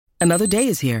Another day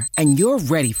is here, and you're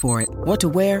ready for it. What to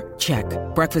wear? Check.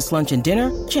 Breakfast, lunch, and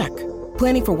dinner? Check.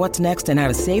 Planning for what's next and how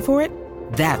to save for it?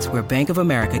 That's where Bank of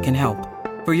America can help.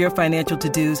 For your financial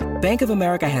to-dos, Bank of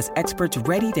America has experts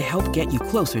ready to help get you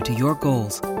closer to your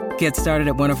goals. Get started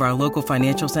at one of our local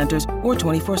financial centers or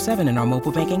 24/7 in our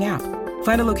mobile banking app.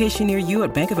 Find a location near you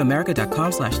at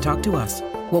bankofamerica.com/talktous.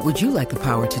 What would you like the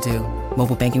power to do?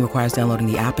 Mobile banking requires downloading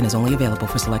the app and is only available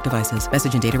for select devices.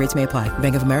 Message and data rates may apply.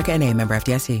 Bank of America N.A., member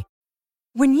FDIC.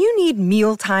 When you need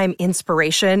mealtime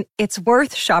inspiration, it's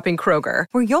worth shopping Kroger,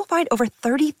 where you'll find over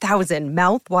 30,000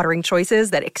 mouth-watering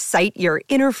choices that excite your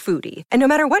inner foodie. And no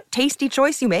matter what tasty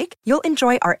choice you make, you'll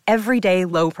enjoy our everyday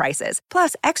low prices,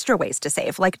 plus extra ways to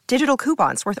save, like digital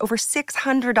coupons worth over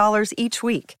 $600 each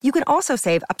week. You can also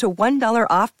save up to $1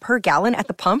 off per gallon at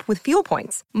the pump with fuel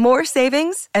points. More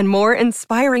savings and more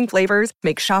inspiring flavors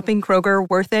make shopping Kroger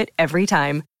worth it every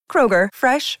time. Kroger,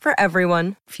 fresh for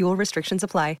everyone. Fuel restrictions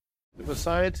apply. If a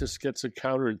scientist gets a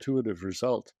counterintuitive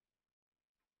result,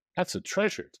 that's a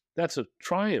treasure. That's a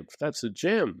triumph. That's a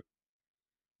gem.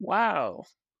 Wow.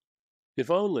 If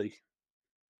only.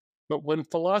 But when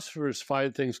philosophers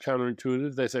find things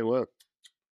counterintuitive, they say, well,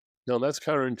 no, that's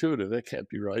counterintuitive. That can't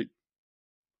be right.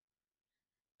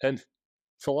 And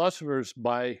philosophers,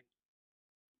 by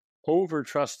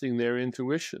over-trusting their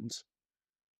intuitions,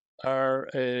 are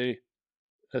a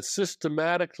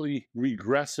systematically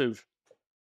regressive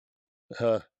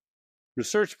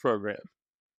research program.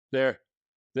 They're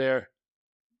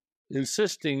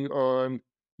insisting on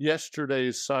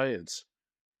yesterday's science.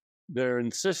 They're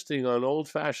insisting on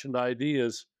old-fashioned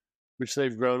ideas which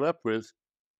they've grown up with,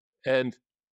 and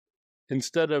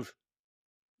instead of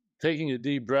taking a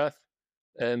deep breath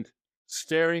and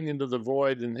staring into the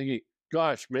void and thinking,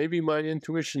 gosh, maybe my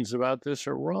intuitions about this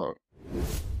are wrong.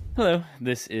 Hello,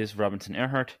 this is Robinson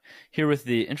Earhart, here with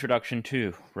the introduction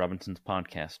to Robinson's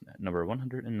podcast, number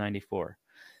 194.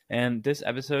 And this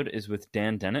episode is with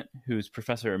Dan Dennett, who's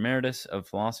Professor Emeritus of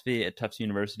Philosophy at Tufts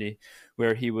University,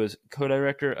 where he was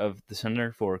co-director of the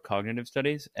Center for Cognitive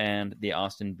Studies and the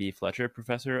Austin B. Fletcher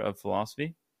Professor of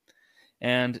Philosophy.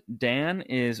 And Dan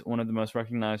is one of the most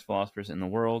recognized philosophers in the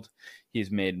world.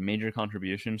 He's made major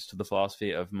contributions to the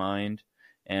philosophy of mind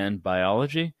and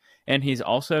biology, and he's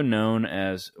also known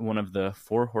as one of the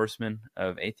four horsemen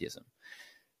of atheism.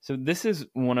 So this is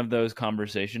one of those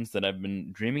conversations that I've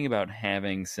been dreaming about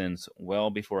having since well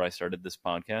before I started this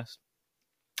podcast.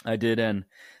 I did an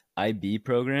IB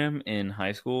program in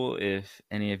high school, if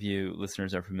any of you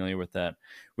listeners are familiar with that,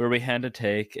 where we had to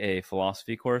take a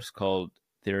philosophy course called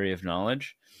Theory of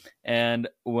Knowledge. And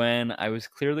when I was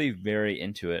clearly very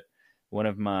into it, one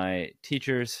of my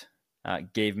teachers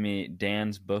gave me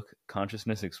Dan's book,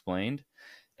 Consciousness Explained.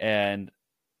 And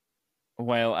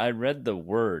while I read the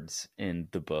words in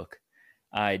the book,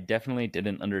 I definitely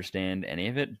didn't understand any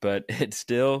of it, but it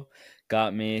still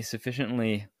got me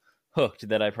sufficiently hooked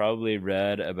that I probably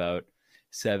read about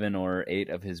 7 or 8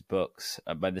 of his books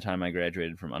by the time I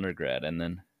graduated from undergrad. And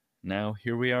then now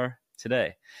here we are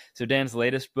today. So Dan's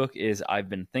latest book is I've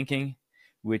Been Thinking,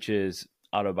 which is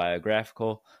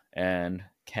autobiographical and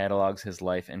catalogs his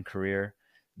life and career,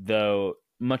 though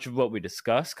much of what we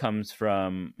discuss comes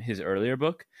from his earlier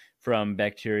book, From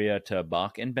Bacteria to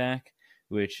Bach and Back,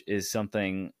 which is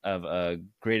something of a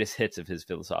greatest hits of his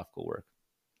philosophical work.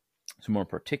 So more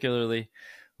particularly,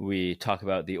 we talk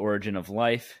about the origin of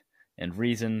life and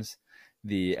reasons,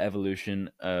 the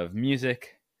evolution of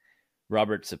music,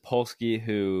 Robert Sapolsky,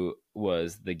 who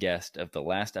was the guest of the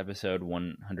last episode,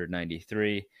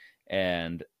 193,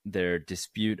 and their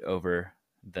dispute over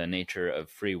the nature of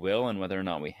free will and whether or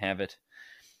not we have it.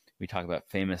 We talk about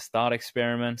famous thought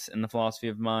experiments in the philosophy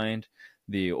of mind,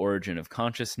 the origin of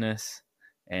consciousness,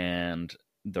 and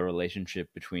the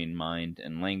relationship between mind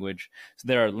and language. So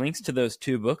there are links to those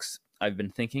 2 books, I've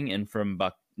Been Thinking and From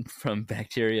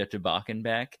Bacteria to Bach and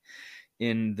Back,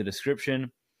 in the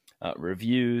description.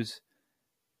 Reviews,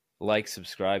 likes,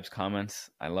 subscribes,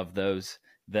 comments. I love those.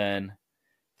 Then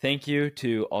thank you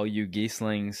to all you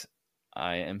geeslings.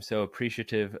 I am so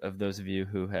appreciative of those of you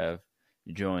who have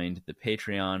joined the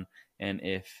Patreon. And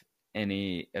if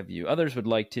any of you others would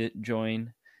like to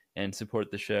join and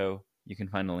support the show, you can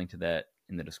find a link to that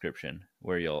in the description,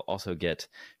 where you'll also get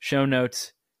show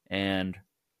notes and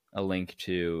a link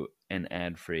to an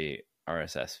ad-free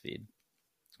RSS feed.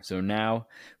 So now,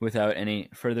 without any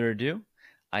further ado,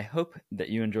 I hope that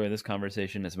you enjoy this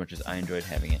conversation as much as I enjoyed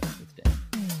having it with Dan.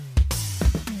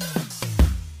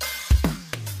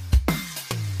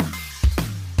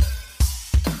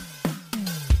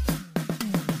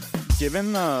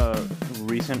 Given the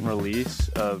recent release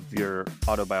of your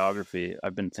autobiography,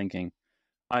 I've Been Thinking,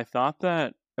 I thought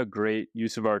that a great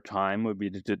use of our time would be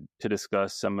to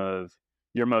discuss some of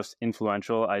your most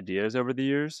influential ideas over the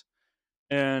years.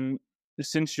 And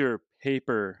since your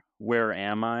paper, Where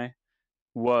Am I,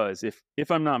 was,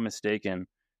 if I'm not mistaken,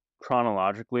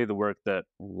 chronologically the work that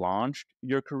launched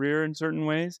your career in certain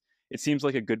ways, it seems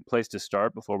like a good place to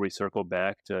start before we circle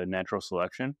back to natural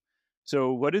selection.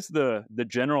 So what is the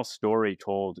general story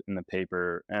told in the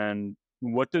paper, and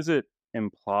what does it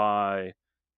imply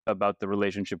about the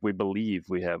relationship we believe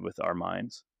we have with our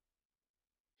minds?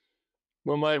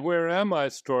 Well, my Where Am I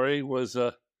story was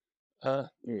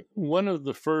one of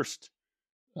the first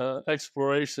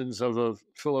explorations of a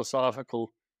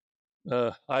philosophical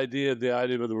idea, the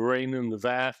idea of the brain in the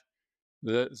vat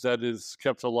that is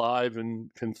kept alive and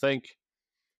can think.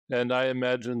 And I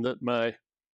imagined that my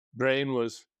brain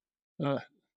was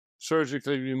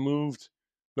surgically removed,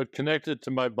 but connected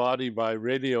to my body by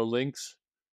radio links,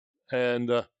 and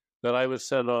that I was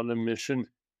sent on a mission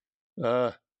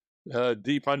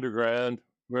deep underground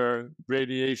where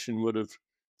radiation would have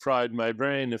fried my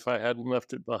brain if I hadn't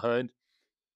left it behind.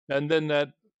 And then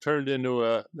that turned into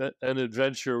an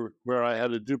adventure where I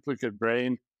had a duplicate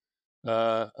brain,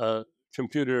 a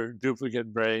computer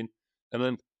duplicate brain,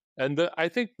 I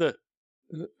think the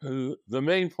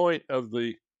main point of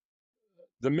the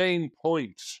main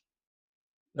points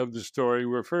of the story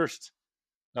were first.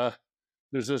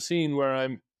 There's a scene where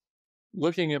I'm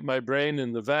looking at my brain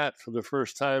in the vat for the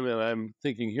first time, and I'm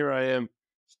thinking, here I am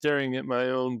staring at my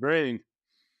own brain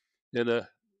in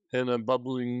a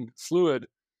bubbling fluid.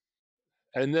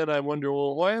 And then I wonder,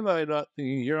 well, why am I not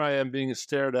thinking, here I am being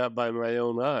stared at by my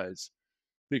own eyes?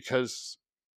 Because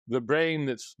the brain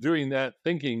that's doing that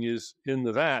thinking is in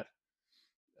the vat,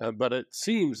 but it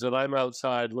seems that I'm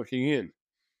outside looking in.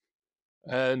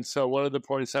 And so one of the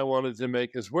points I wanted to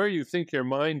make is where you think your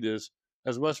mind is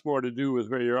has much more to do with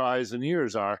where your eyes and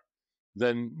ears are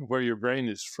than where your brain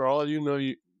is. For all you know,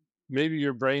 maybe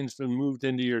your brain's been moved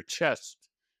into your chest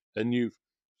and you've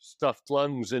stuffed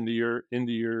lungs into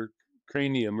your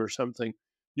cranium or something.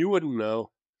 You wouldn't know.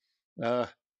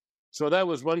 So that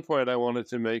was one point I wanted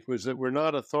to make, was that we're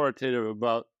not authoritative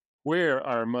about where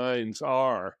our minds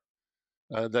are.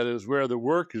 That is, where the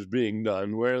work is being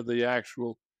done, where the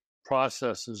actual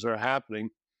processes are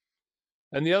happening.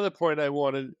 And the other point I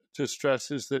wanted to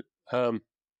stress is that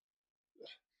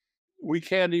we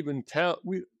can't even tell.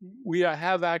 We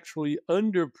have actually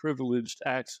underprivileged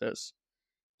access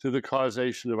to the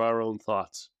causation of our own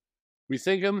thoughts. We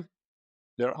think them,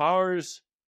 they're ours.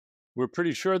 We're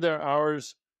pretty sure they're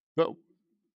ours, but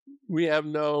we have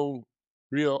no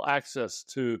real access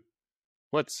to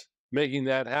what's making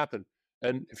that happen.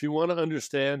 And if you want to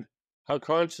understand how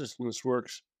consciousness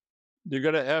works, you're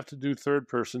going to have to do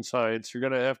third-person science. You're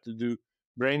going to have to do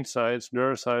brain science,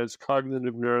 neuroscience,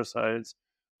 cognitive neuroscience,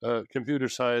 computer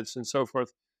science, and so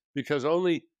forth, because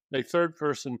only a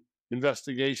third-person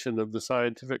investigation of the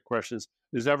scientific questions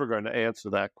is ever going to answer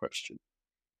that question.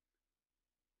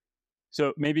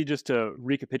 So maybe just to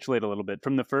recapitulate a little bit,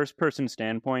 from the first-person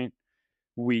standpoint,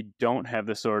 we don't have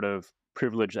the sort of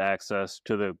privileged access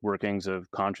to the workings of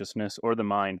consciousness or the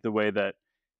mind the way that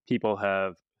people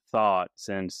have thought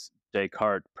since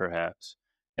Descartes, perhaps.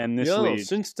 And this leads...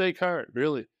 since Descartes,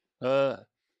 really.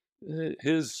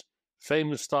 His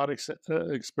famous thought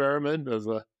experiment of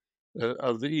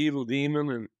the evil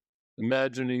demon and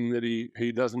imagining that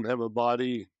he doesn't have a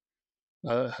body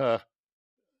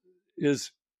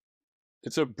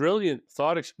it's a brilliant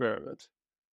thought experiment,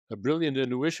 a brilliant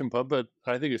intuition pump, but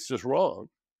I think it's just wrong.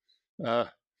 And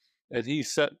he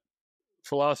set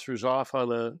philosophers off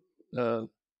on a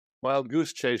wild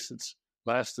goose chase that's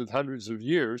lasted hundreds of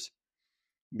years,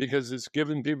 because it's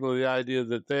given people the idea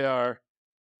that they are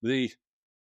the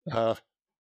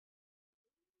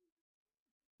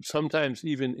sometimes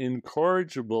even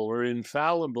incorrigible or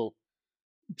infallible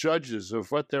judges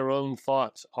of what their own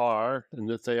thoughts are, and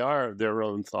that they are their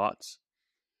own thoughts,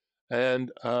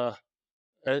 and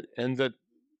that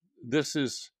this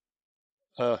is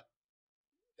a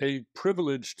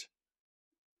privileged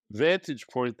vantage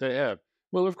point they have.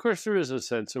 Well, of course, there is a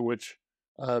sense in which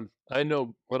I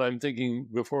know what I'm thinking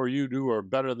before you do, or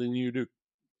better than you do,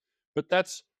 but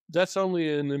that's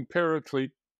only an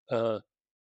empirically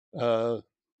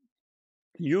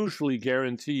usually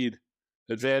guaranteed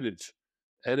advantage,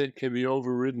 and it can be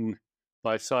overridden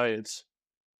by science.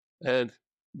 And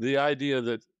the idea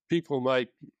that people might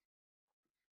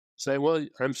say, well,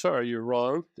 I'm sorry, you're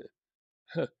wrong.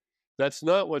 That's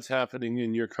not what's happening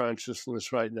in your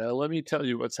consciousness right now. Let me tell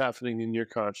you what's happening in your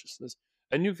consciousness.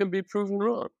 And you can be proven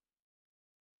wrong.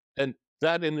 And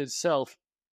that in itself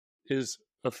is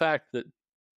a fact that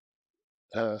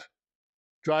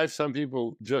drives some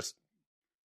people just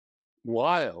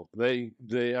wild. They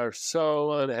are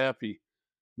so unhappy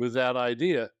with that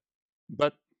idea,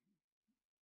 but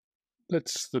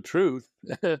that's the truth.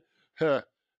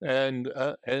 and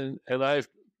I've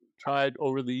tried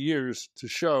over the years to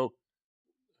show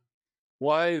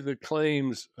why the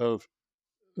claims of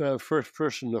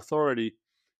first-person authority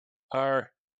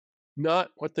are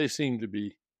not what they seem to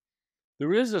be.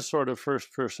 There is a sort of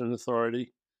first-person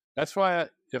authority. That's why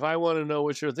if I want to know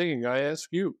what you're thinking, I ask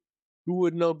you. Who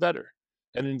would know better?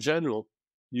 And in general,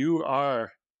 you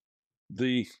are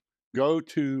the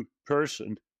go-to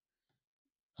person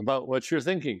about what you're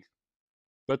thinking.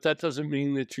 But that doesn't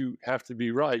mean that you have to be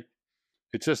right.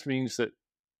 It just means that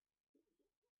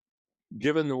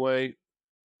given the way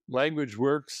language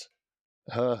works,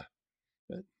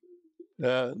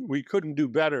 we couldn't do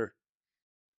better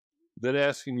than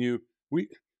asking you.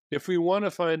 If we want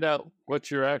to find out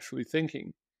what you're actually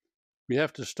thinking, we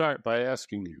have to start by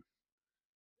asking you.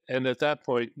 And at that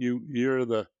point, you're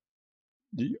the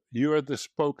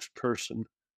spokesperson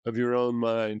of your own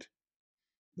mind.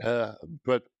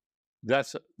 But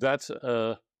that's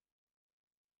a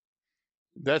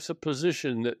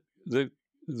position that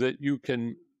you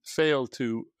can fail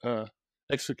to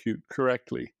execute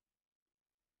correctly.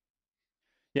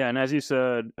 Yeah, and as you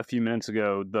said a few minutes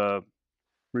ago, the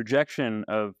rejection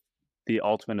of the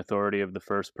ultimate authority of the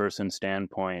first person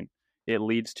standpoint, it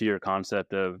leads to your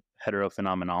concept of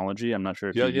heterophenomenology. I'm not sure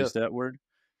if you used that word.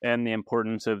 And the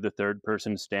importance of the third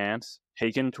person stance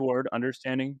taken toward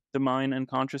understanding the mind and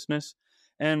consciousness.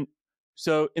 And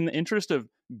so in the interest of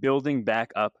building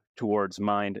back up towards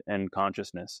mind and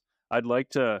consciousness, I'd like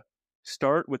to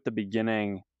start with the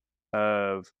beginning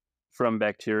of From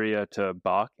Bacteria to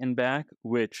Bach and back,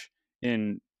 which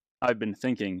I've been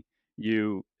thinking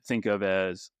you think of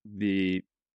as the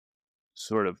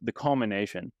sort of the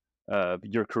culmination of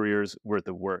your career's worth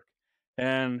of work.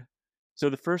 And so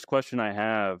the first question I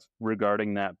have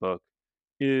regarding that book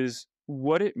is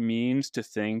what it means to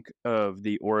think of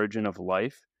the origin of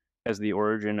life as the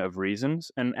origin of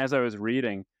reasons. And as I was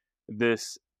reading,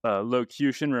 this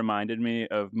locution reminded me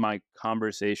of my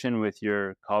conversation with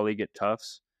your colleague at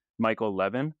Tufts, Michael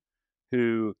Levin,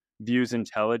 who views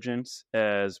intelligence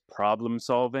as problem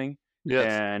solving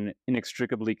and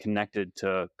inextricably connected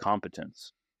to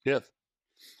competence. Yes.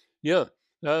 Yeah.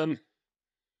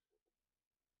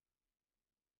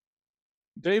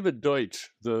 David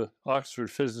Deutsch, the Oxford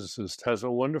physicist, has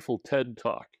a wonderful TED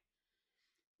talk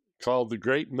called The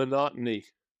Great Monotony,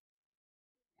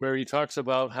 where he talks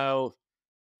about how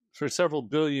for several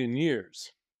billion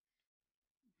years,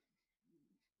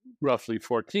 roughly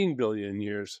 14 billion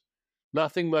years,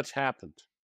 nothing much happened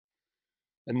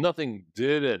and nothing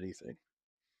did anything.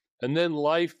 And then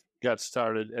life got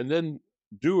started, and then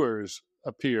doers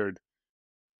appeared,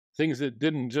 things that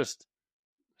didn't just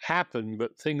happen,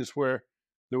 but things where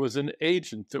there was an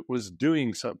agent that was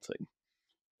doing something.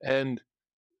 And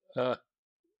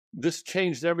this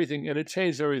changed everything, and it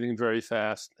changed everything very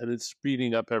fast, and it's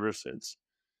speeding up ever since.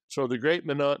 So the Great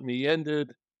Monotony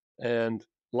ended, and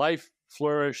life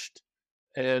flourished,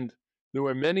 and there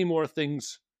were many more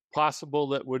things possible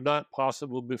that were not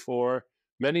possible before.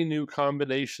 Many new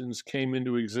combinations came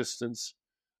into existence.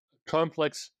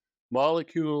 Complex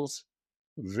molecules,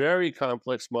 very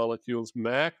complex molecules,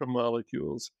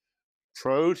 macromolecules,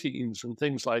 proteins and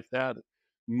things like that,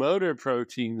 motor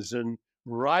proteins and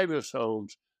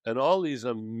ribosomes, and all these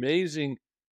amazing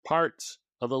parts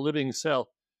of a living cell.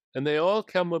 And they all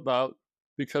come about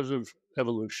because of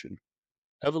evolution.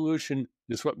 Evolution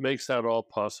is what makes that all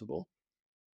possible.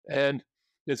 And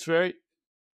it's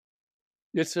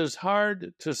as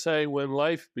hard to say when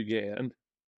life began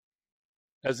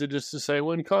as it is to say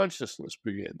when consciousness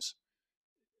begins.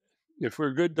 If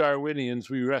we're good Darwinians,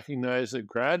 we recognize that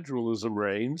gradualism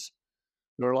reigns.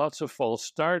 There are lots of false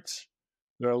starts.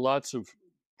 There are lots of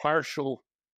partial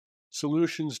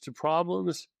solutions to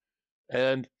problems.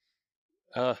 And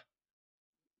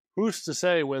who's to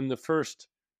say when the first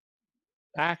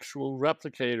actual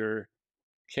replicator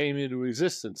came into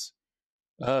existence?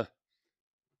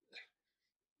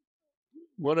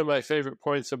 One of my favorite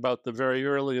points about the very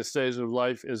earliest days of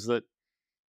life is that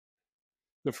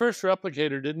the first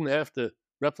replicator didn't have to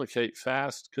replicate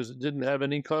fast because it didn't have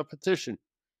any competition.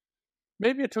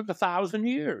 Maybe it took 1,000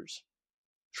 years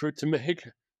for it to make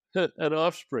an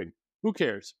offspring. Who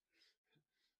cares?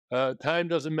 Time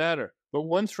doesn't matter. But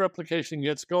once replication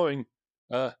gets going,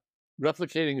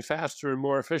 replicating faster and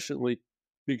more efficiently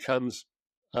becomes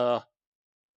a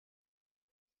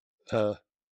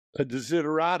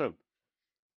desideratum,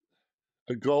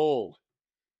 a goal.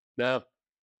 Now,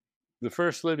 the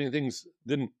first living things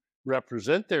didn't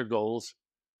represent their goals,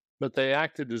 but they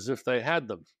acted as if they had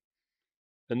them.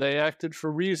 And they acted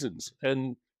for reasons,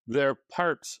 and their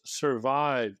parts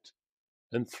survived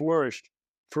and flourished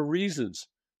for reasons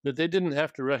that they didn't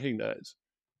have to recognize.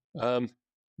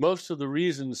 Most of the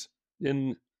reasons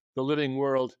in the living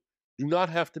world do not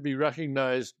have to be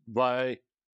recognized by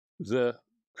the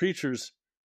creatures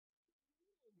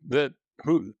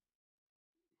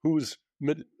whose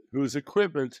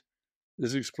equipment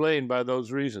is explained by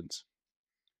those reasons.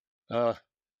 And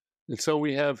so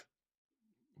we have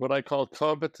what I call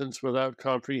competence without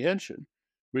comprehension,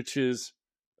 which is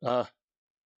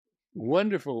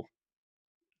wonderful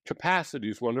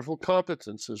capacities, wonderful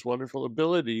competences, wonderful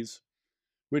abilities,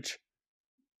 which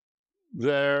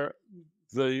the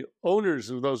owners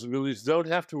of those abilities don't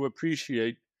have to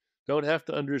appreciate, don't have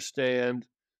to understand,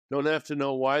 don't have to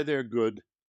know why they're good,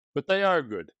 but they are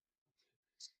good.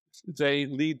 They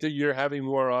lead to your having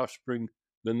more offspring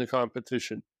than the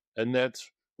competition. And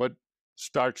that's what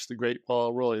starts the great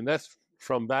ball rolling. That's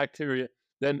from bacteria.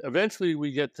 Then eventually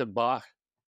we get to Bach,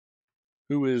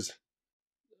 who is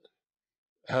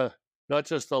not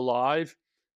just alive,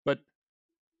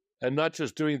 and not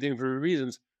just doing things for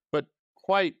reasons, but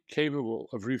quite capable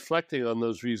of reflecting on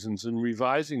those reasons and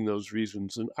revising those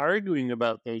reasons and arguing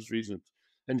about those reasons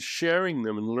and sharing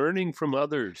them and learning from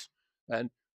others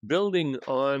and building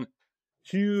on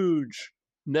huge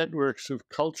networks of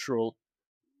cultural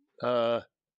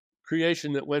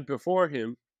creation that went before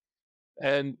him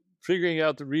and figuring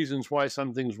out the reasons why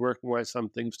some things work and why some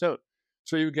things don't.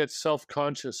 So you get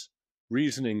self-conscious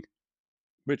reasoning,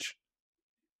 which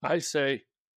I say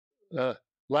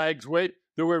lags way.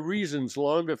 There were reasons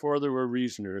long before there were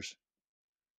reasoners.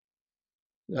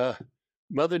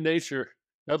 Mother Nature,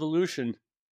 evolution,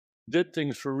 did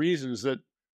things for reasons that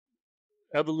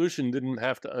evolution didn't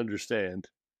have to understand.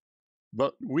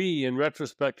 But we, in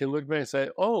retrospect, can look back and say,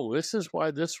 oh, this is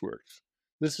why this works.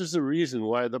 This is the reason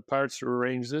why the parts are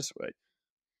arranged this way.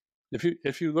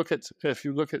 If you look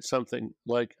at something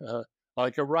like a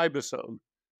ribosome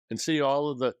and see all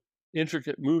of the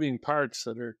intricate moving parts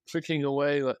that are clicking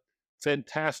away at a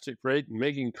fantastic rate and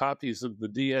making copies of the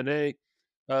DNA,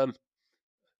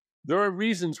 there are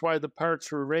reasons why the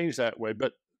parts are arranged that way,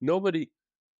 but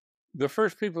the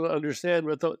first people to understand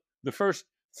the first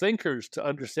thinkers to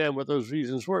understand what those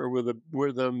reasons were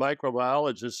the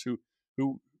microbiologists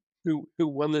who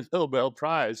won the Nobel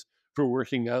Prize for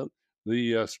working out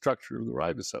the structure of the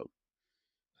ribosome.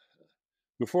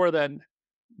 Before that,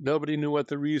 nobody knew what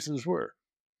the reasons were.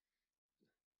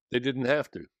 They didn't have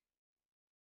to.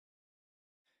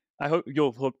 I hope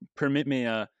you'll permit me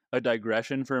a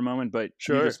digression for a moment, but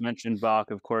Sure. You just mentioned Bach.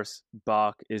 Of course,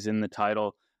 Bach is in the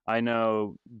title. I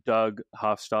know Doug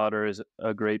Hofstadter is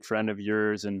a great friend of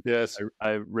yours, and yes,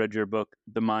 I read your book,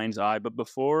 The Mind's Eye. But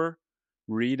before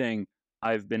reading,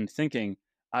 I've been thinking,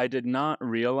 I did not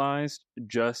realize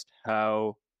just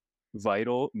how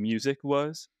vital music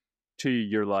was to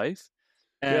your life.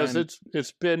 And yes,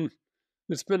 it's been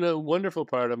a wonderful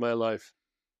part of my life.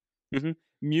 Mm-hmm.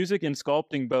 Music and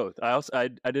sculpting both. I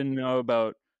didn't know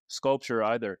about sculpture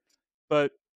either,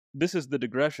 but this is the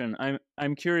digression.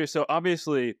 I'm curious. So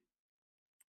obviously,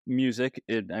 music.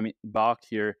 Bach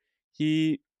here.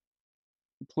 He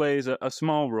plays a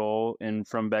small role in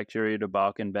From Bacteria to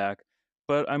Bach and Back,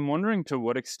 but I'm wondering to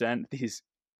what extent these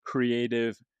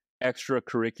creative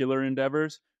extracurricular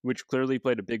endeavors, which clearly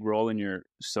played a big role in your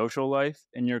social life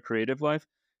and your creative life,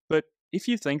 but if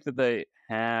you think that they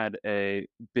had a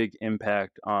big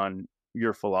impact on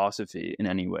your philosophy in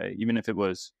any way, even if it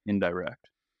was indirect.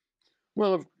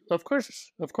 Well, of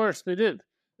course they did,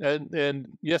 and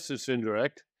yes, it's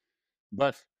indirect,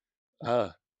 but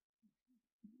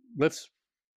let's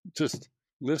just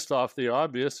list off the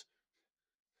obvious.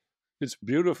 It's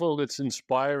beautiful. It's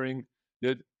inspiring.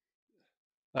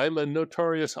 I'm a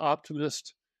notorious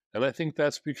optimist, and I think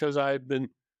that's because I've been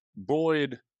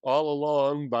buoyed all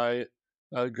along by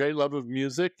a great love of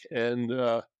music and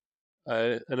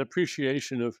an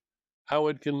appreciation of how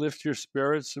it can lift your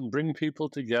spirits and bring people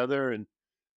together. And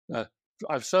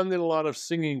I've sung in a lot of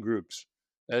singing groups,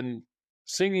 and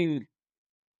singing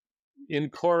in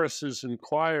choruses and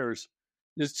choirs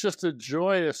is just a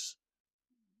joyous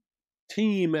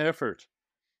team effort.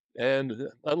 And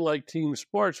unlike team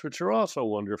sports, which are also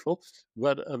wonderful,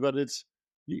 but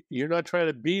you're not trying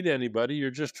to beat anybody.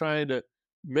 You're just trying to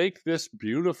make this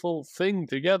beautiful thing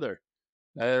together.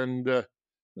 And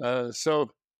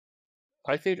so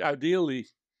I think ideally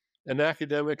an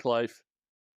academic life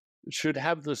should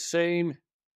have the same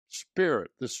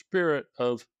spirit, the spirit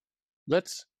of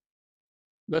let's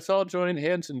all join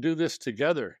hands and do this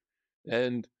together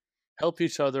and help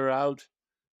each other out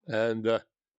and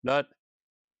not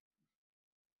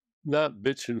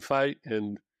bitch and fight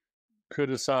and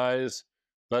criticize,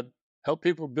 but help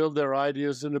people build their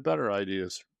ideas into better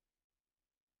ideas.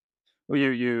 Well,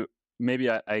 you maybe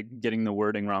I getting the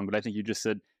wording wrong, but I think you just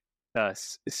said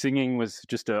singing was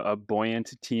just a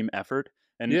buoyant team effort,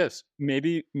 and Yes.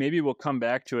 maybe we'll come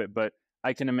back to it, but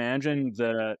I can imagine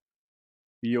that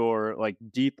your like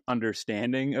deep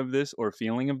understanding of this or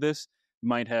feeling of this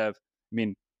might have, I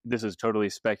mean, this is totally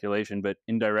speculation, but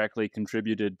indirectly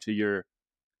contributed to your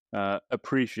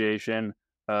appreciation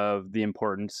of the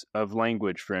importance of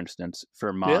language, for instance, for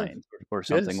Yeah. mind or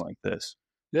something Yes. like this.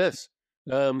 Yes.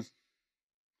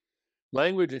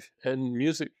 Language and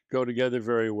music go together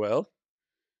very well.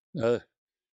 And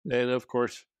of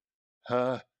course,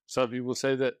 some people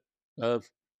say that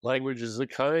language is a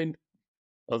kind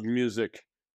of music.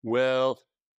 Well,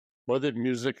 or that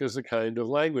music is a kind of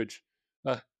language.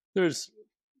 There's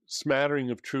smattering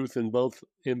of truth in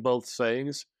both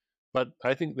sayings, but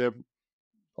I think they're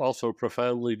also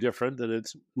profoundly different, and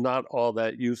it's not all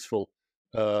that useful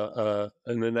an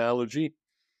analogy.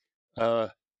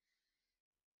 I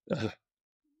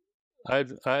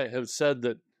have said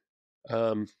that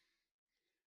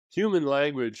human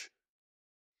language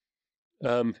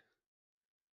and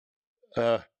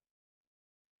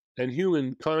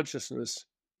human consciousness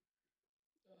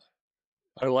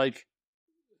are like,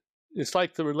 it's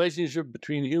like the relationship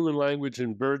between human language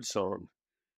and birdsong.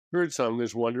 Birdsong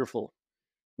is wonderful,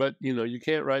 but you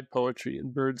can't write poetry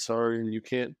in birdsong, and you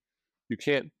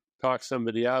can't talk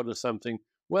somebody out of something.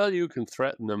 Well, you can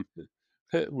threaten them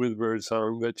with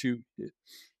birdsong, but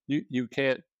you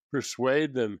can't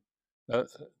persuade them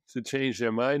to change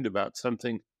their mind about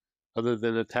something other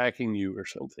than attacking you or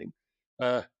something.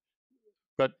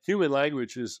 But human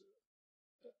language is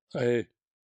a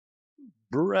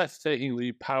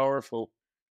breathtakingly powerful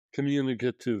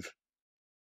communicative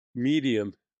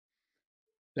medium,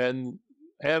 and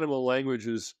animal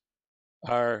languages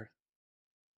are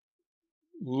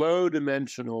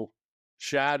low-dimensional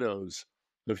shadows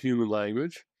of human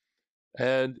language,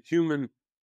 and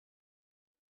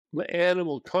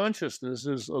animal consciousness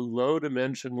is a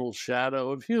low-dimensional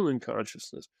shadow of human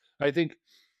consciousness. I think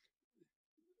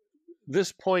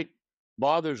this point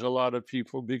bothers a lot of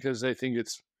people because they think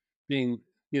it's being,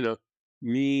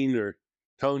 mean or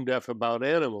tone deaf about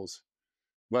animals.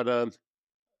 But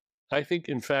I think,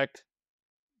 in fact,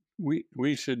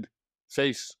 we should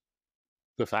face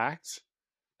the facts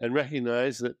and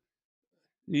recognize that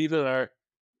even our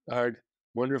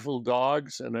wonderful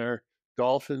dogs and our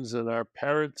dolphins and our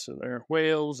parrots and our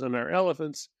whales and our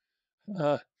elephants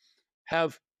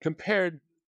have, compared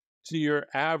to your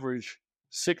average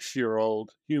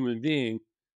 6-year-old human being,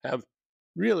 have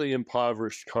really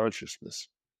impoverished consciousness.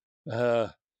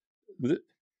 And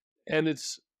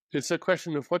it's a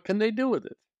question of what can they do with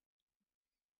it.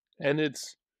 And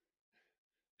it's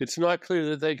not clear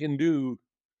that they can do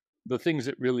the things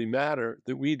that really matter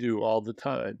that we do all the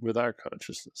time with our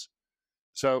consciousness.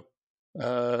 So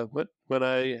when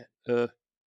I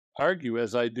argue,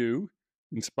 as I do,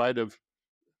 in spite of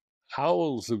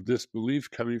howls of disbelief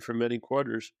coming from many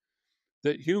quarters,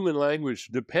 that human language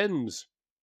depends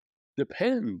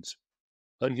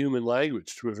on human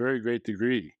language to a very great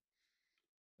degree.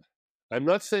 I'm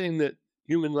not saying that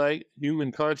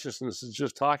human consciousness is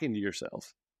just talking to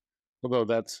yourself, although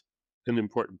that's an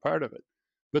important part of it,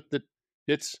 but that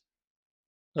it's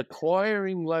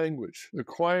acquiring language,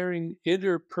 acquiring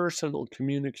interpersonal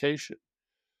communication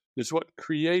is what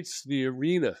creates the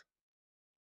arena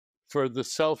for the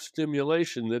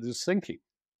self-stimulation that is thinking.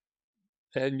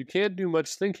 And you can't do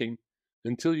much thinking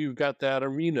until you've got that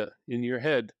arena in your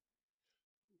head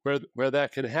where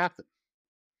that can happen.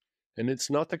 And it's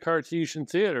not the Cartesian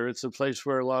theater, it's a place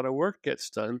where a lot of work gets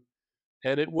done,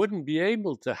 and it wouldn't be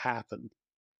able to happen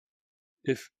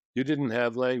if you didn't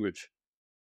have language.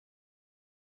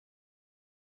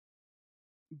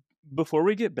 Before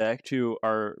we get back to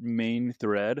our main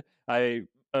thread, a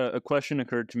question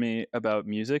occurred to me about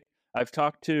music. I've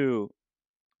talked to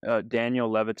Daniel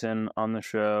Levitin on the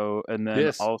show, and then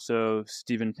Yes. also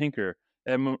Steven Pinker.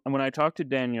 And when I talked to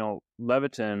Daniel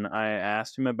Levitin, I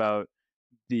asked him about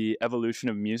the evolution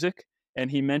of music, and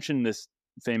he mentioned this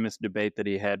famous debate that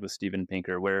he had with Steven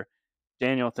Pinker, where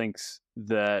Daniel thinks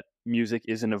that music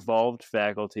is an evolved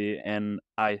faculty, and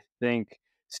I think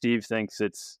Steve thinks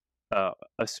it's a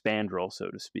spandrel, so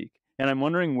to speak. And I'm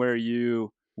wondering where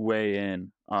you weigh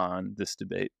in on this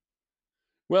debate.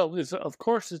 Well, of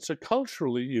course, it's a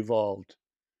culturally evolved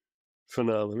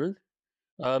phenomenon.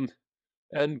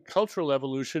 And cultural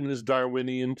evolution is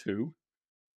Darwinian too.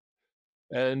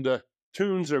 And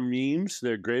tunes are memes.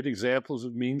 They're great examples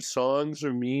of memes. Songs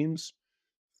are memes.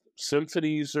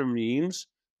 Symphonies are memes.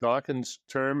 Dawkins'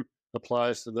 term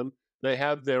applies to them. They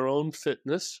have their own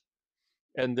fitness,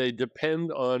 and they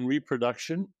depend on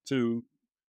reproduction to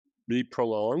be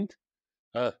prolonged.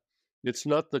 It's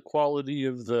not the quality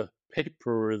of the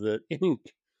paper or the ink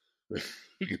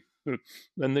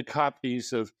and the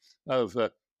copies of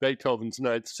Beethoven's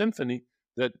Ninth Symphony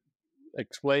that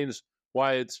explains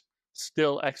why it's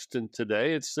still extant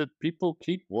today. It's that people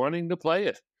keep wanting to play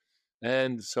it.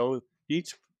 And so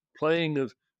each playing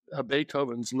of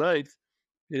Beethoven's Ninth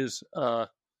is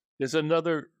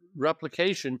another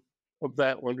replication of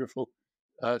that wonderful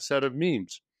set of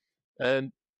memes.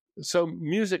 And so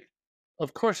music,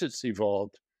 of course, it's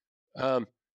evolved.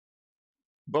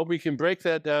 But we can break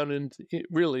that down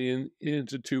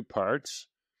into two parts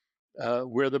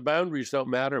where the boundaries don't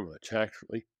matter much,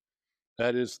 actually.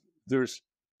 That is, there's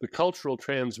the cultural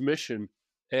transmission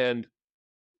and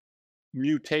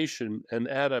mutation and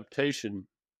adaptation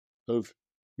of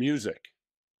music.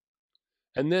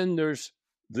 And then there's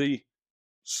the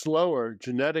slower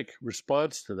genetic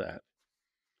response to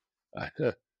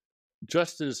that.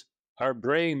 Just as our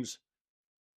brains,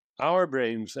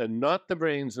 and not the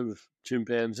brains of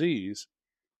chimpanzees,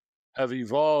 have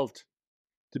evolved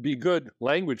to be good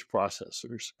language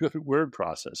processors, good word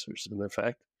processors, in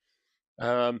effect.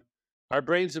 Our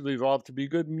brains have evolved to be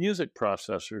good music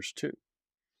processors, too.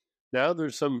 Now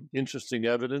there's some interesting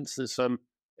evidence that some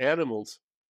animals,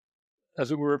 as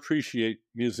it were, appreciate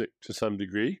music to some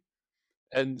degree.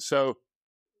 And so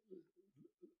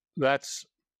that's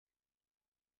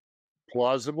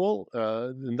plausible.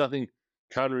 Nothing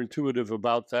counterintuitive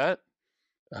about that.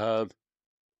 The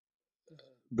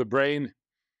brain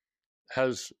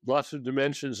has lots of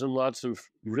dimensions and lots of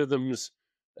rhythms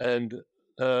and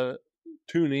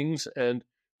tunings, and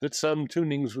that some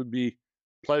tunings would be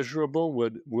pleasurable,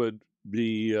 would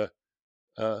be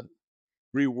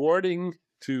rewarding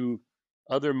to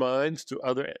other minds, to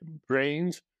other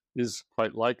brains, is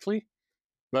quite likely.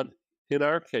 But in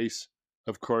our case,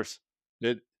 of course,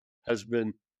 it has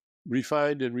been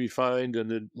refined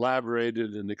and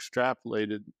elaborated and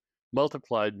extrapolated,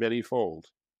 multiplied manyfold.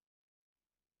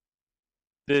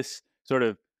 This sort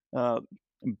of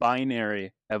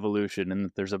binary evolution, and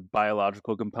that there's a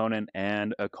biological component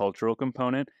and a cultural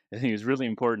component, I think is really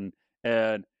important.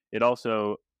 And it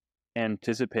also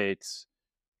anticipates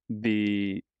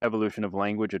the evolution of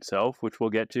language itself, which we'll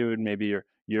get to in maybe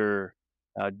your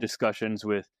discussions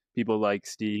with people like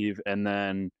Steve and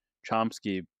then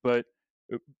Chomsky. But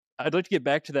I'd like to get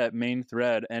back to that main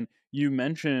thread. And you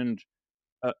mentioned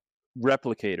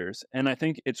replicators, and I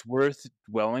think it's worth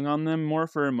dwelling on them more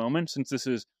for a moment, since this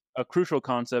is a crucial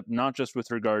concept, not just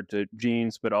with regard to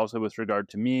genes, but also with regard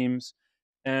to memes.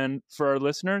 And for our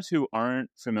listeners who aren't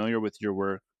familiar with your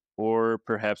work, or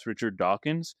perhaps Richard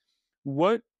Dawkins,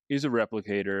 what is a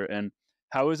replicator, and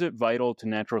how is it vital to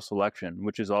natural selection,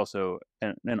 which is also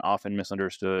an often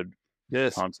misunderstood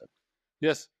concept?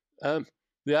 Yes.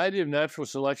 The idea of natural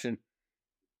selection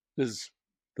is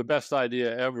the best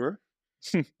idea ever.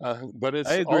 But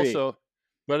it's also,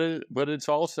 but it's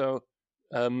also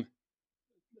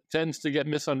tends to get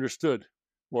misunderstood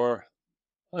or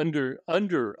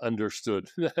understood.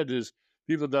 That is,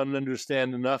 people don't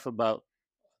understand enough about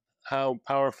how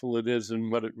powerful it is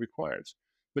and what it requires.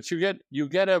 But you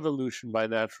get evolution by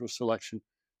natural selection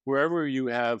wherever you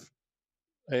have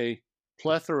a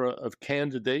plethora of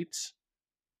candidates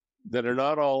that are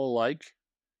not all alike,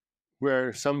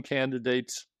 where some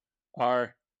candidates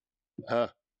are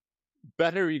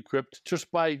better equipped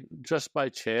just by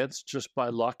chance, just by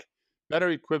luck, better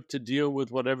equipped to deal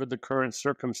with whatever the current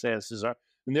circumstances are,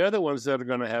 and they're the ones that are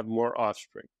going to have more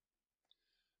offspring.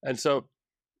 And so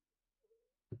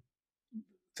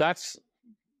that's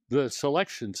the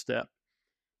selection step.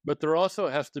 But there also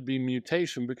has to be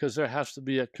mutation, because there has to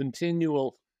be a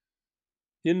continual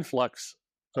influx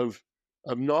of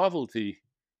novelty.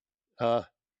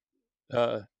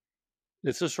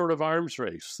 It's a sort of arms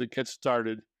race that gets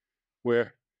started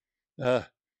where if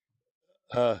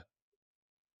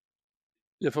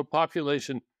a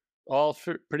population all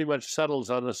pretty much settles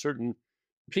on a certain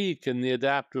peak in the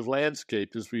adaptive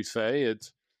landscape, as we say,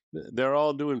 they're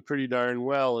all doing pretty darn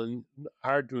well and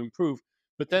hard to improve.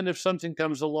 But then if something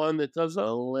comes along that does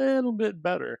a little bit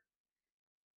better,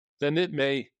 then it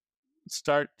may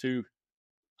start to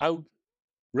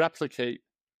out-replicate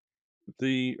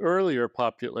the earlier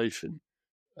population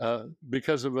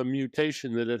because of a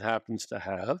mutation that it happens to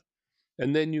have.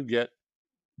 And then you get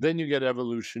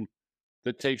evolution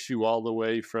that takes you all the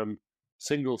way from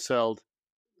single-celled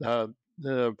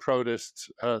protists,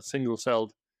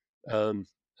 single-celled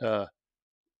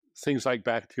things like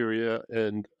bacteria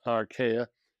and archaea,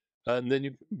 and then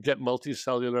you get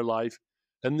multicellular life,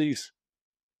 and these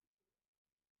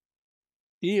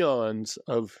eons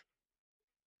of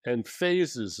and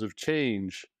phases of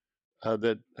change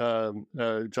that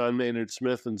John Maynard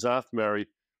Smith and Zothmary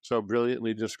so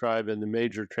brilliantly describe in the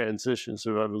major transitions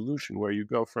of evolution, where you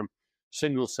go from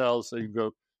single cells,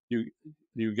 you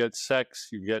get sex,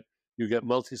 you get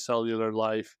multicellular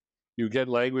life, you get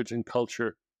language and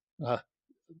culture.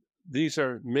 These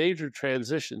are major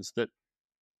transitions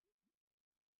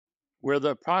where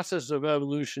the process of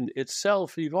evolution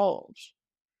itself evolves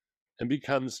and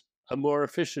becomes a more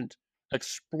efficient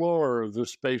explorer of the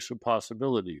space of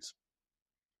possibilities.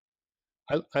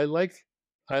 I like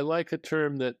a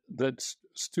term that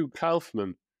Stu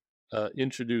Kaufman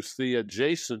introduced, the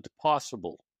adjacent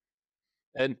possible.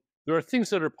 And there are things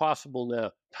that are possible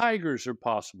now. Tigers are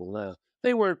possible now.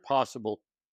 They weren't possible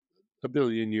a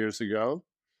billion years ago.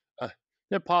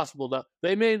 They're possible now.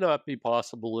 They may not be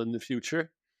possible in the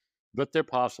future, but they're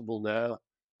possible now.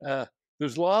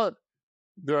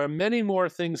 There are many more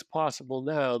things possible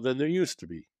now than there used to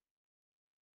be.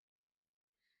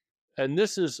 And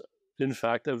this is, in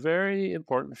fact, a very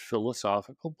important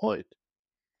philosophical point.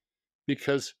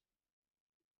 Because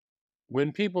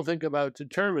when people think about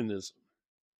determinism,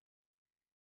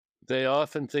 they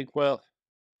often think, well,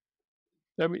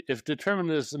 if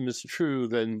determinism is true,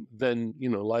 then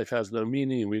life has no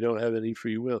meaning and we don't have any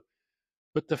free will.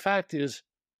 But the fact is,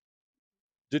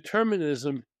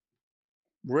 determinism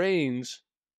reigns,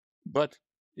 but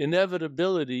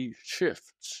inevitability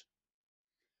shifts.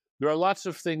 There are lots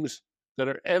of things that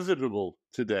are evitable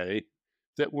today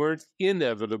that were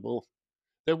inevitable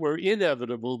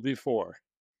before.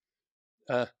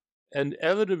 And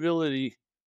evitability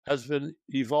has been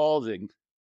evolving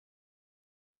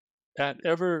at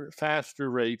ever faster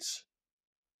rates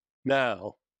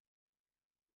now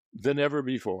than ever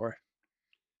before.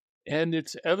 And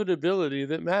it's evitability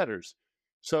that matters.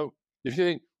 So if you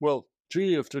think, well,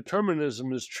 gee, if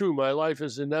determinism is true, my life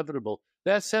is inevitable,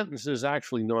 that sentence is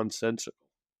actually nonsensical.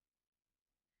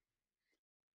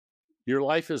 Your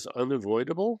life is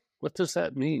unavoidable? What does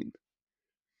that mean?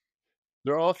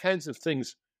 There are all kinds of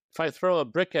things. If I throw a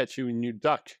brick at you and you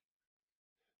duck,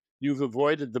 you've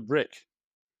avoided the brick.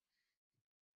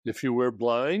 If you were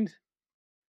blind,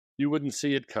 you wouldn't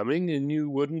see it coming and you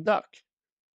wouldn't duck.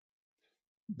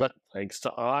 But thanks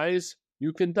to eyes,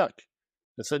 you can duck.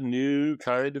 It's a new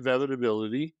kind of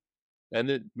evitability, and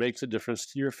it makes a difference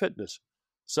to your fitness.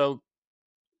 So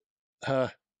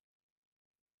the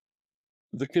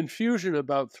confusion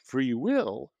about free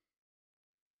will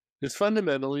is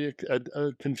fundamentally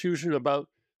a confusion about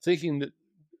thinking that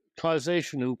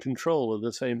causation and control are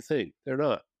the same thing. They're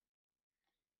not.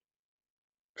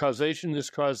 Causation is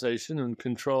causation, and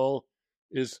control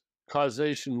is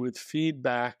causation with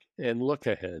feedback and look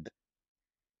ahead.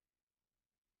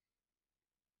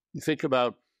 You think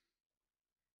about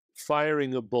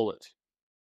firing a bullet.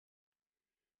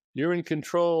 You're in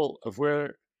control of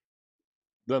where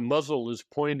the muzzle is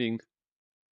pointing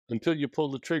until you pull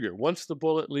the trigger. Once the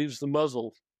bullet leaves the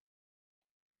muzzle,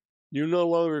 you no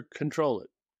longer control it.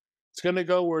 It's going to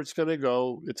go where it's going to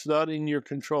go. It's not in your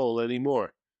control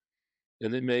anymore.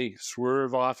 And it may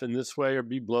swerve off in this way or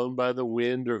be blown by the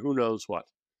wind or who knows what.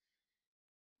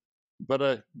 But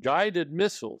a guided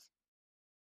missile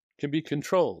can be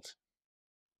controlled.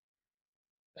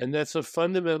 And that's a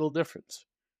fundamental difference.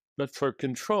 But for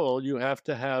control, you have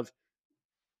to have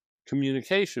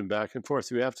communication back and forth.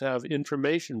 You have to have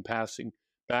information passing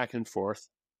back and forth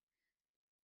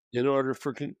in order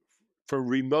for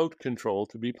remote control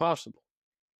to be possible.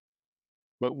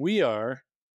 But we are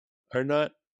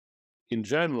not, in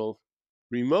general,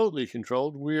 remotely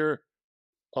controlled. We're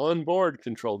on-board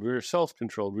controlled. We're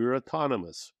self-controlled. We're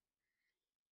autonomous.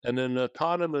 And an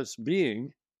autonomous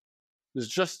being is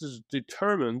just as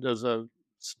determined as a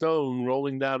stone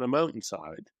rolling down a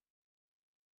mountainside.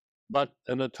 But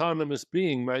an autonomous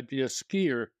being might be a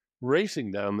skier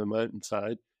racing down the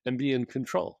mountainside and be in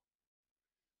control.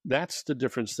 That's the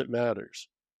difference that matters.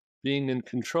 Being in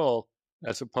control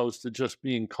as opposed to just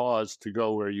being caused to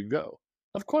go where you go.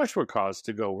 Of course we're caused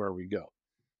to go where we go.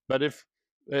 But if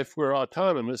we're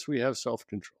autonomous, we have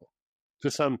self-control to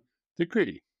some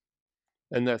degree.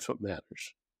 And that's what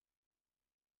matters.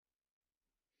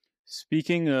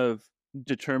 Speaking of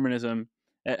determinism,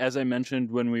 as I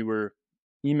mentioned when we were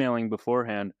emailing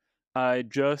beforehand, I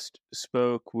just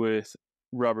spoke with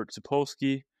Robert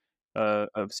Sapolsky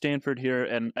of Stanford here,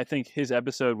 and I think his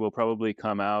episode will probably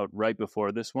come out right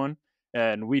before this one.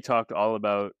 And we talked all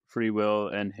about free will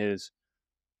and his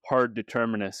hard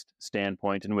determinist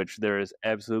standpoint in which there is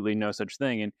absolutely no such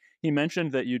thing. And he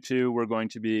mentioned that you two were going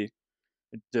to be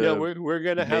we're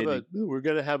going to have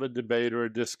debating. a debate or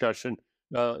a discussion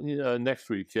next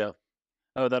week. Yeah.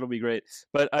 Oh, that'll be great.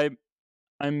 But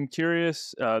I'm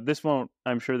curious.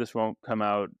 I'm sure this won't come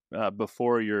out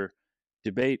before your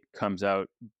debate comes out.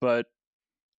 But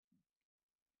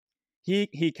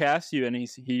he casts you, and he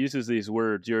uses these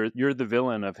words. You're the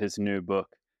villain of his new book.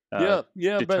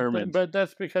 Determined. But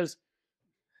that's because,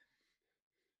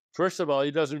 first of all,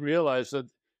 he doesn't realize that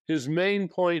his main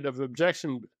point of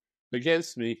objection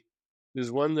against me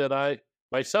is one that I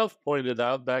myself pointed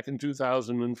out back in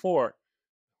 2004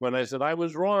 when I said I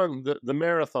was wrong, the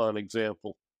marathon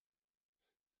example.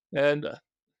 And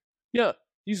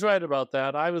he's right about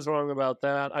that. I was wrong about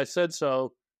that. I said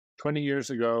so 20 years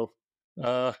ago.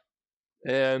 But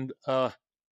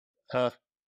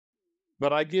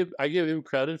I give him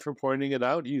credit for pointing it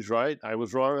out. He's right. I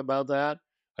was wrong about that.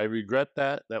 I regret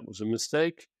that. That was a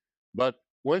mistake. But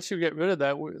once you get rid of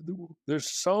that,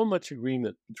 there's so much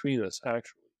agreement between us,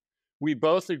 actually. We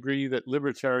both agree that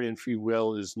libertarian free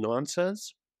will is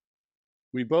nonsense.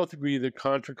 We both agree that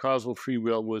contra-causal free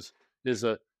will is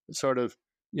a sort of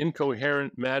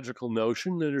incoherent, magical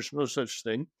notion, that there's no such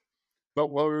thing. But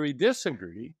where we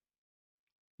disagree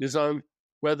is on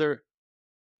whether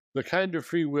the kind of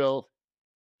free will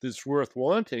that's worth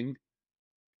wanting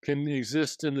can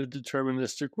exist in a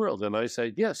deterministic world. And I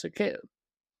say, yes, it can.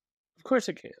 Of course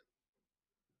it can.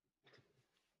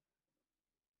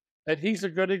 And he's a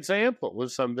good example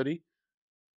of somebody.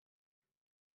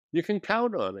 You can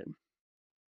count on him.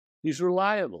 He's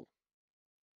reliable.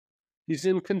 He's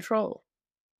in control.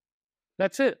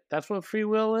 That's it. That's what free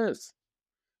will is.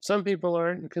 Some people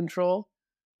aren't in control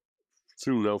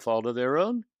through no fault of their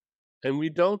own, and we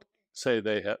don't say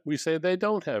they have. We say they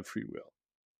don't have free will.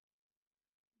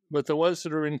 But the ones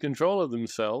that are in control of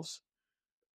themselves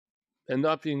and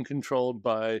not being controlled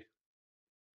by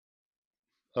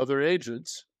other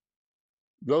agents,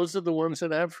 those are the ones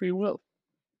that have free will.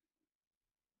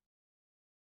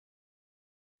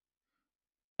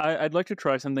 I'd like to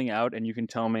try something out, and you can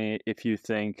tell me if you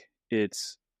think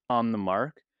it's on the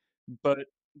mark. But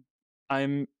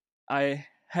I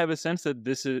have a sense that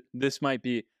this might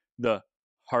be the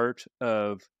heart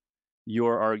of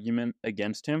your argument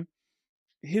against him.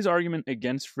 His argument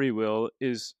against free will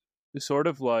is sort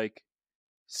of like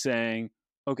saying,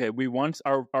 okay,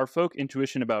 our folk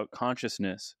intuition about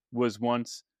consciousness was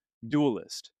once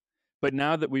dualist, but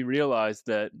now that we realize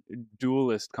that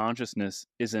dualist consciousness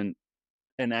isn't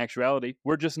an actuality,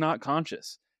 we're just not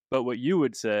conscious. But what you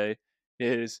would say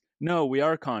is, no, we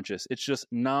are conscious. It's just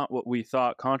not what we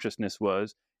thought consciousness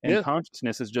was. And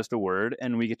consciousness is just a word,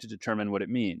 and we get to determine what it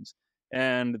means.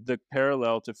 And the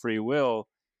parallel to free will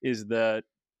is that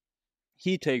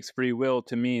he takes free will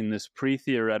to mean this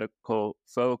pre-theoretical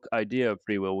folk idea of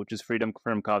free will, which is freedom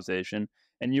from causation.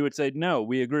 And you would say, no,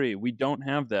 we agree. We don't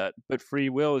have that. But free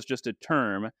will is just a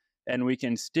term, and we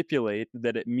can stipulate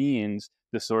that it means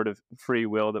the sort of free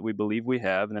will that we believe we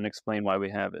have, and then explain why we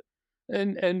have it.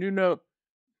 And you know,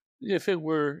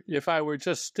 if I were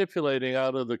just stipulating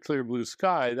out of the clear blue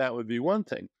sky, that would be one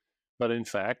thing. But in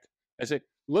fact, I say,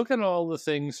 look at all the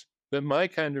things that my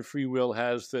kind of free will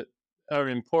has that are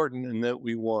important and that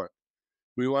we want.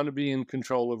 We want to be in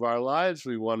control of our lives.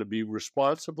 We want to be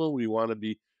responsible. We want to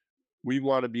be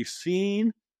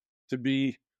seen to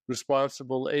be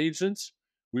responsible agents.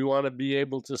 We want to be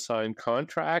able to sign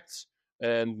contracts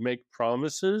and make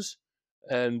promises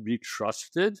and be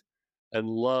trusted and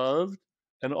loved.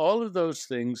 And all of those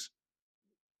things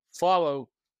follow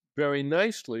very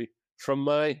nicely from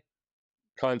my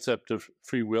concept of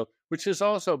free will, which is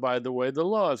also, by the way,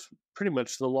 pretty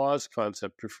much the law's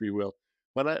concept of free will.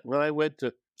 When I went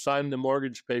to sign the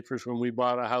mortgage papers when we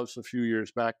bought a house a few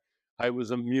years back, I was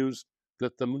amused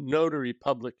that the notary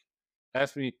public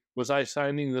asked me, was I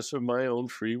signing this of my own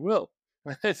free will?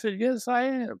 I said, yes, I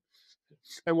am.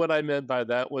 And what I meant by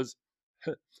that was,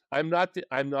 I'm not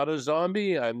a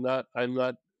zombie. I'm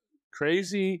not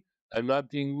crazy. I'm not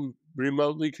being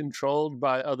remotely controlled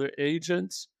by other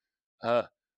agents.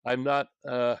 I'm not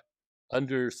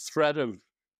under threat of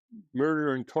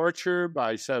murder and torture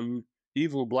by some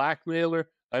evil blackmailer.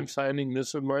 I'm signing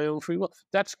this of my own free will.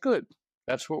 That's good.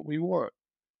 That's what we want.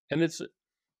 And it's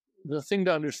the thing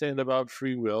to understand about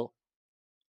free will.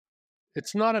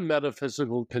 It's not a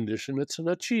metaphysical condition. It's an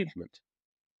achievement.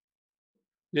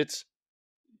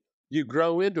 You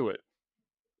grow into it.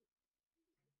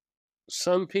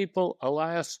 Some people,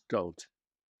 alas, don't.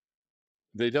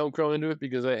 They don't grow into it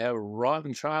because they have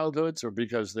rotten childhoods or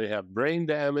because they have brain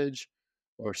damage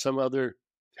or some other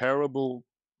terrible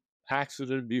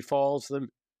accident befalls them,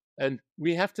 and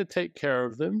we have to take care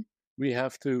of them. We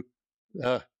have to,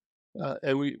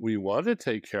 and we want to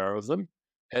take care of them,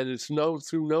 and it's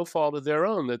through no fault of their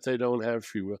own that they don't have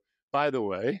free will. By the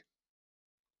way,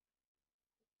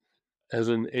 as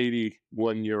an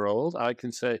 81-year-old, I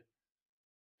can say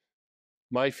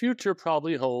my future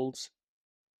probably holds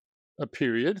a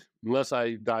period, unless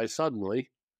I die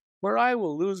suddenly, where I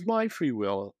will lose my free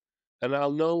will, and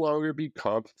I'll no longer be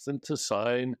competent to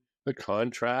sign the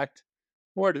contract,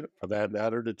 or for that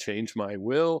matter, to change my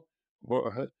will,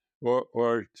 or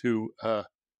to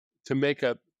make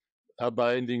a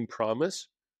binding promise.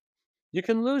 You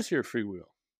can lose your free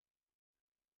will,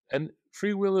 and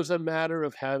free will is a matter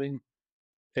of having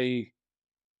a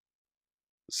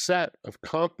set of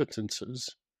competences.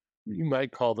 You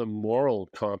might call them moral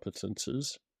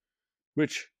competences,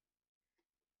 which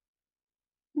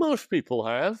most people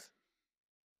have.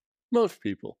 Most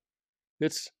people.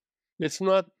 It's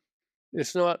not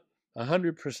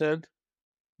 100%,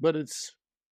 but it's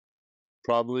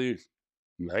probably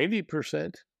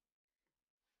 90%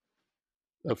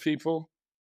 of people,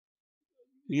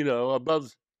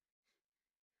 above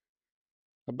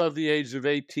the age of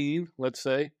 18, let's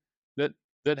say,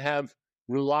 that have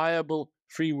reliable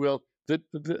free will, that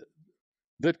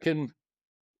can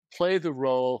play the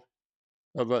role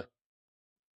of a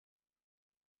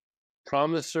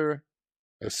promiser,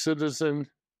 a citizen,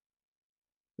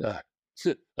 a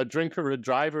drinker, a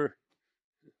driver.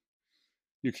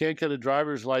 You can't get a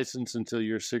driver's license until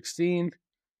you're 16.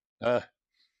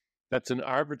 That's an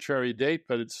arbitrary date,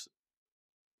 but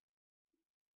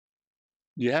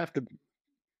you have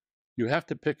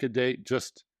to pick a date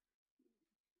just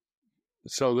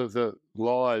so that the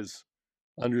law is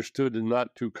understood and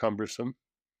not too cumbersome.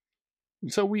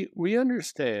 And so we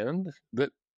understand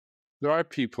that there are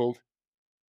people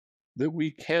that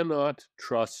we cannot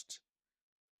trust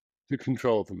to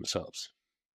control themselves.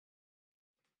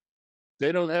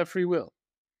 They don't have free will.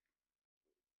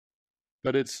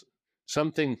 But it's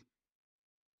something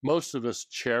most of us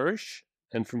cherish,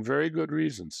 and for very good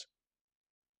reasons.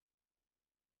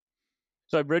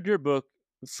 So I've read your book,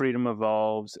 Freedom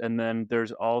Evolves, and then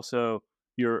there's also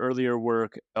your earlier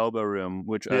work, Elbow Room,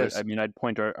 which yes. I'd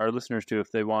point our listeners to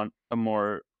if they want a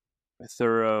more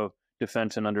thorough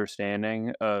defense and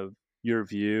understanding of your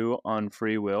view on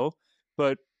free will.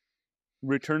 But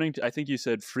returning to, I think you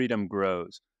said freedom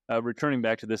grows. Returning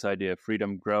back to this idea of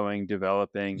freedom growing,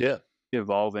 developing,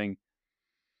 evolving,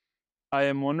 I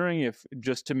am wondering if,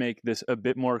 just to make this a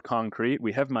bit more concrete,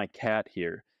 we have my cat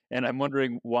here, and I'm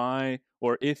wondering why,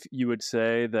 or if you would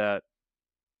say that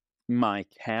my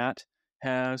cat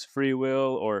has free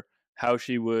will, or how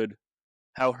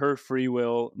her free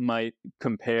will might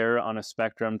compare on a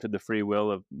spectrum to the free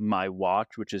will of my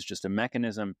watch, which is just a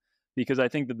mechanism, because I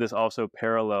think that this also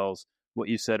parallels what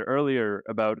you said earlier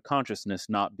about consciousness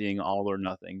not being all or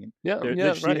nothing. She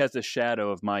has a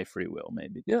shadow of my free will,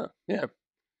 maybe. Yeah.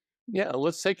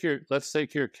 Let's take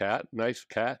your cat. Nice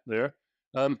cat there.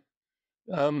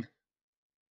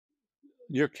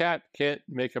 Your cat can't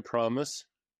make a promise.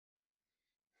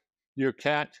 Your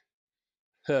cat,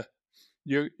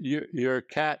 your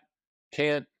cat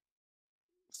can't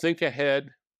think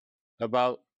ahead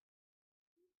about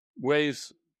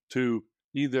ways to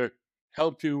either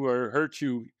help you or hurt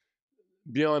you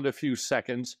beyond a few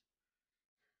seconds.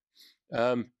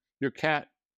 Your cat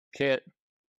can't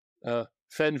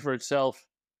fend for itself.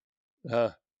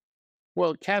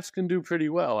 Well, cats can do pretty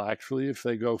well, actually, if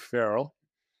they go feral.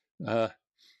 A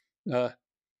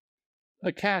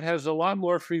cat has a lot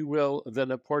more free will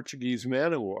than a Portuguese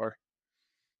man-o-war,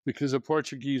 because a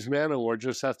Portuguese man-o-war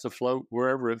just has to float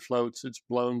wherever it floats. It's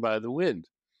blown by the wind.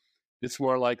 It's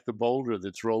more like the boulder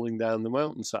that's rolling down the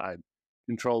mountainside,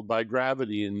 controlled by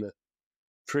gravity and the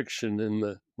friction and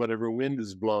the whatever wind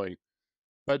is blowing.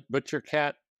 But your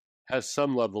cat has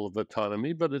some level of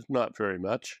autonomy, but it's not very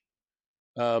much.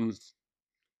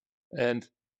 And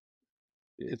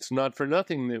it's not for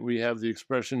nothing that we have the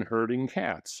expression herding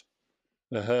cats.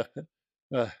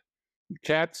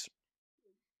 Cats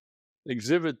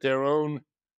exhibit their own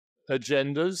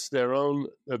agendas, their own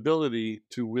ability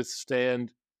to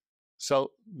withstand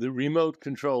the remote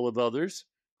control of others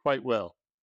quite well.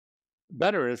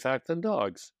 Better, in fact, than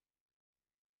dogs.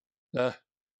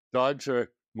 Dogs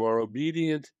are more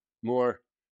obedient, more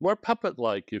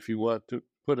puppet-like, if you want to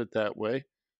put it that way.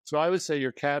 So I would say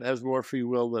your cat has more free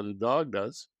will than a dog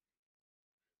does.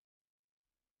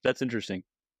 That's interesting.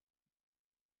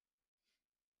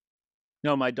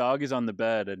 No, my dog is on the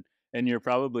bed, and you're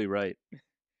probably right.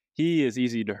 He is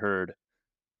easy to herd.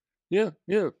 Yeah.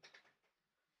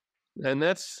 And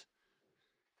that's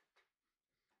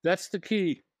That's the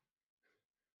key.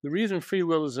 The reason free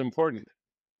will is important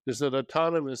is that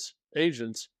autonomous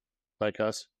agents like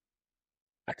us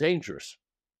are dangerous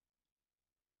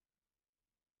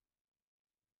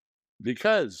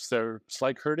because it's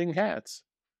like herding cats.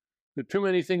 There are too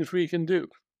many things we can do.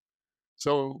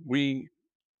 So we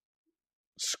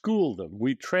school them,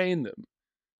 we train them,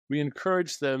 we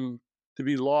encourage them to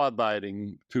be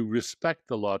law-abiding, to respect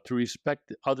the law, to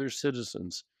respect other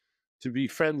citizens, to be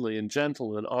friendly and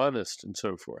gentle and honest and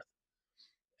so forth.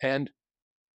 And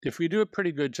if we do a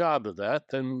pretty good job of that,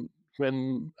 then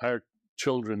when our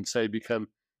children, say, become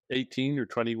 18 or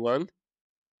 21,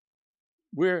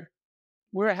 we're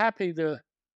happy to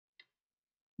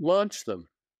launch them.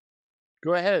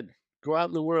 Go ahead, go out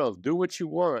in the world, do what you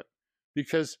want,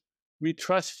 because we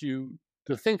trust you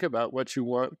to think about what you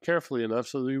want carefully enough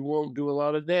so that you won't do a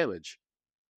lot of damage.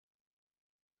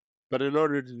 But in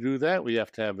order to do that, we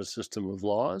have to have a system of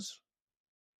laws.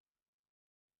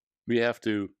 We have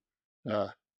to,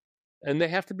 and they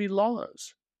have to be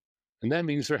laws. And that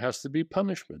means there has to be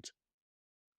punishment.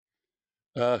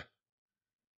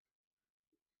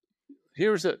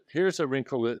 Here's a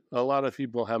wrinkle that a lot of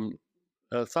people haven't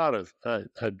thought of,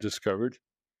 I've discovered.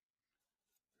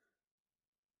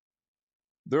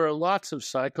 There are lots of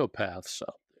psychopaths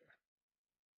out there.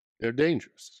 They're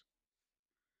dangerous.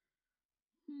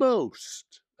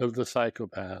 Most of the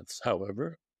psychopaths,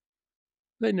 however,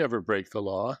 they never break the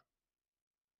law.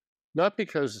 Not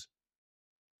because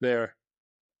they're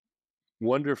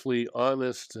wonderfully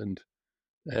honest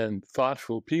and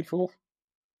thoughtful people,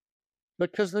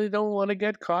 but because they don't want to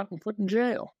get caught and put in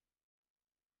jail.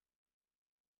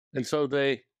 And so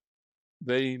they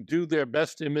do their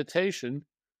best imitation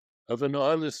of an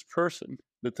honest person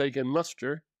that they can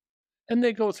muster, and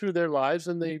they go through their lives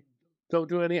and they don't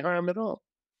do any harm at all.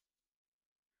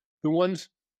 The ones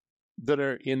that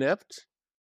are inept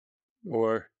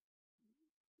or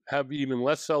have even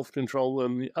less self-control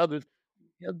than the others,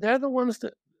 they're the ones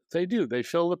that they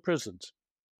fill the prisons.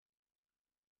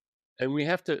 And we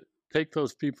have to take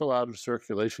those people out of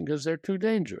circulation because they're too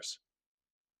dangerous.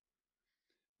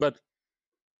 But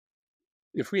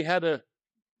if we had a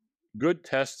good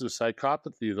test of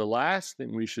psychopathy, the last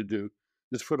thing we should do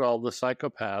is put all the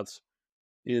psychopaths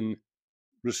in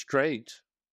restraint.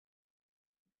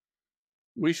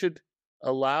 We should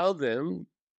allow them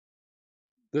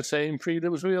the same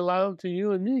freedoms we allow to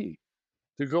you and me,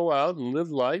 to go out and live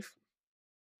life,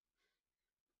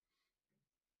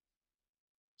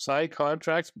 sign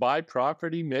contracts, buy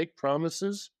property, make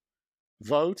promises,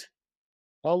 vote,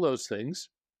 all those things,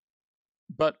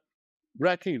 but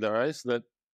recognize that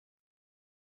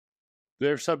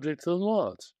they're subject to the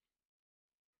laws.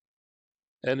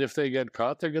 And if they get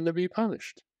caught, they're going to be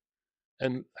punished.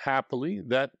 And happily,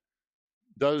 that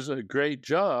does a great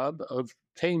job of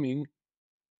taming.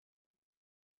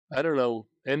 I don't know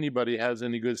anybody has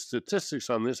any good statistics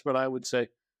on this, but I would say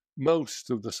most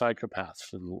of the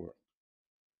psychopaths in the world.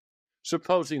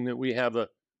 Supposing that we have a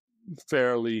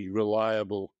fairly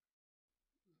reliable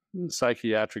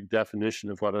psychiatric definition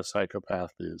of what a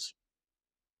psychopath is.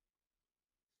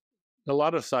 A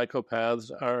lot of psychopaths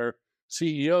are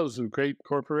CEOs of great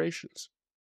corporations.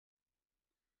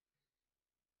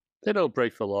 They don't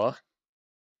break the law.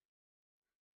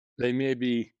 They may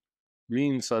be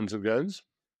mean sons of guns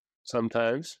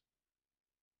sometimes,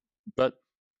 but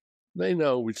they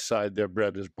know which side their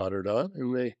bread is buttered on,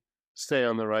 and they stay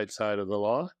on the right side of the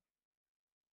law,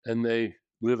 and they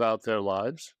live out their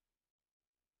lives.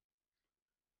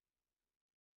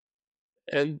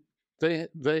 And they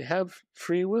have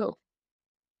free will.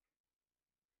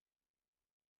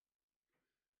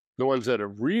 The ones that are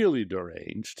really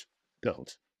deranged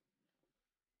don't.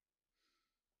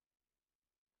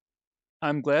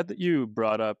 I'm glad that you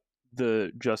brought up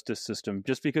the justice system,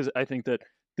 just because I think that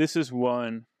this is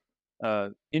one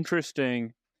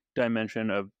interesting dimension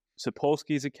of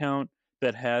Sapolsky's account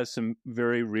that has some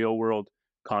very real-world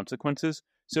consequences.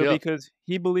 So because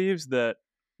he believes that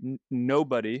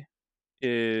nobody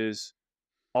is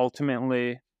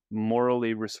ultimately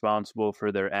morally responsible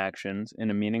for their actions in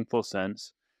a meaningful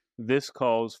sense, this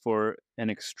calls for an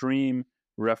extreme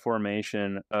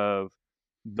reformation of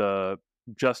the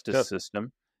justice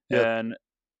system. And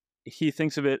he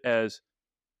thinks of it as,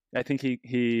 I think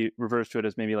he refers to it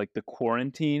as maybe like the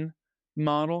quarantine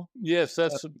model. Yes,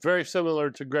 that's very similar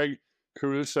to Greg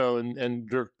Caruso and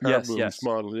Dirk Perlmutter's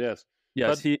model. Yes,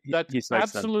 but that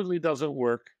absolutely doesn't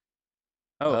work.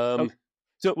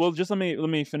 So, well, just let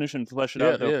me finish and flesh it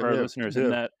out for our listeners. In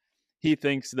that he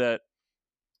thinks that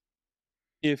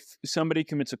if somebody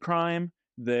commits a crime,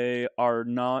 they are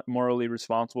not morally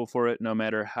responsible for it, no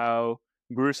matter how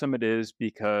gruesome it is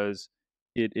because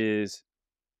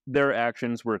their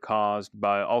actions were caused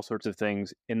by all sorts of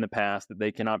things in the past that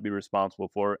they cannot be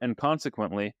responsible for. And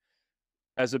consequently,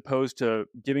 as opposed to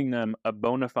giving them a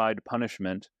bona fide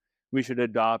punishment, we should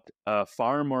adopt a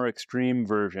far more extreme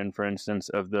version, for instance,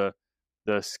 of the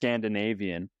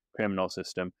Scandinavian criminal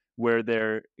system, where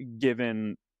they're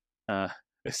given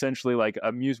essentially like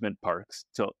amusement parks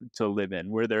to live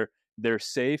in, where they're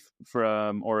safe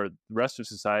from, or the rest of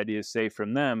society is safe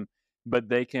from them, but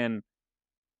they can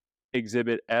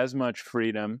exhibit as much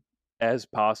freedom as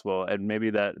possible. And maybe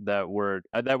that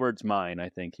word's mine, I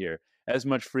think, here. As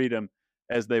much freedom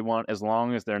as they want, as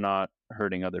long as they're not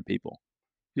hurting other people.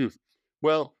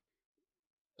 Well,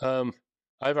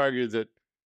 I've argued that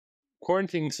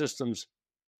quarantine systems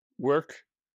work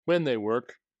when they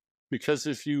work, because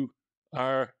if you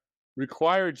are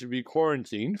required to be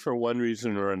quarantined for one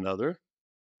reason or another,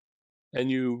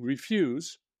 and you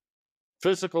refuse,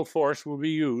 physical force will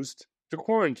be used to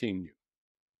quarantine you.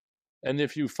 And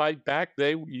if you fight back,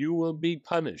 you will be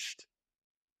punished.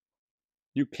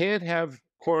 You can't have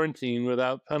quarantine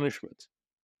without punishment.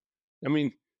 I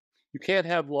mean, you can't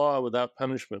have law without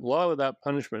punishment. Law without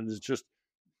punishment is just,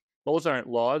 those aren't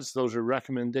laws, those are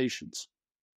recommendations.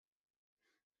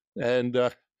 And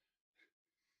I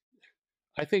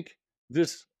think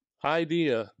this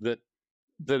idea that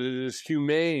it is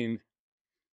humane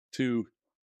to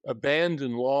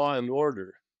abandon law and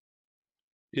order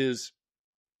is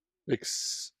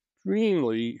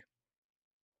extremely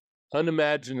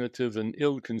unimaginative and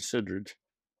ill-considered.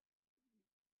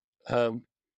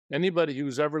 Anybody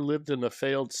who's ever lived in a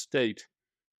failed state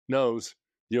knows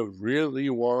you really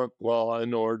want law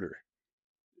and order.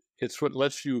 It's what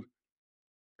lets you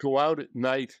go out at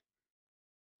night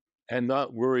and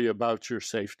not worry about your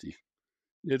safety.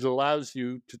 It allows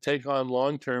you to take on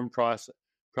long-term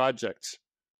projects,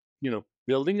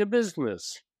 building a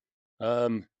business,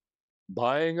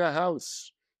 buying a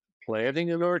house,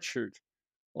 planting an orchard.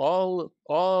 All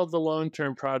the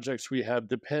long-term projects we have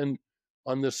depend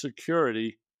on the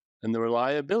security and the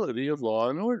reliability of law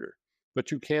and order. But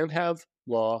you can't have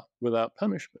law without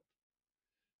punishment.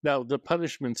 Now, the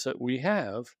punishments that we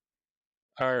have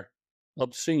are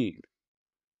obscene.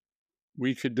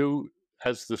 We could do,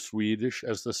 as the Swedish,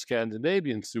 as the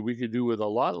Scandinavians do, we could do with a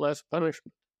lot less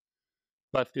punishment.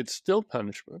 But it's still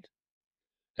punishment,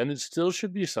 and it still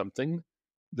should be something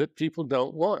that people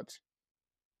don't want.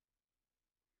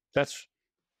 That's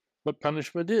what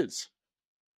punishment is.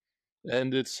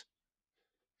 And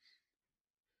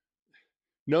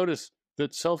notice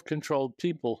that self-controlled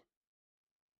people,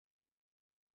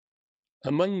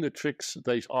 among the tricks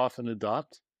they often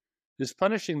adopt, is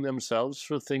punishing themselves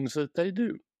for things that they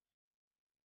do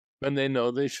when they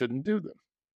know they shouldn't do them.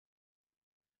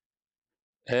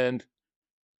 And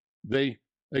they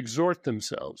exhort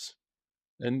themselves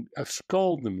and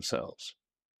scold themselves.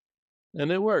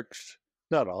 And it works.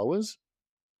 Not always.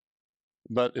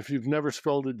 But if you've never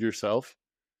scolded yourself,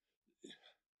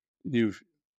 you've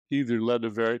either led a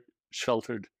very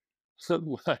sheltered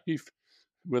life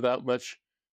without much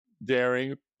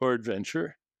daring or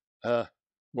adventure,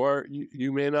 or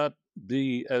you may not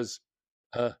be as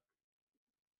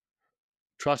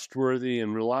trustworthy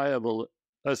and reliable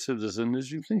a citizen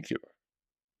as you think you are.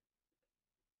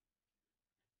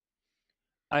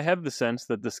 I have the sense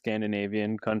that the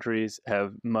Scandinavian countries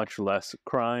have much less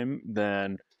crime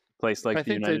than a place like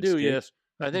the United States. I think they do, yes.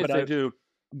 I think they do.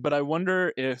 But I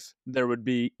wonder if there would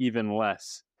be even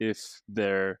less if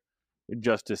their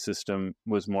justice system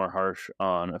was more harsh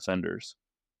on offenders.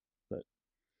 But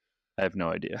I have no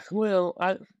idea. Well,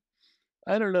 I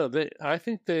don't know. I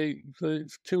think they've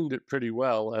tuned it pretty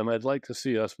well, and I'd like to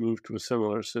see us move to a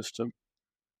similar system.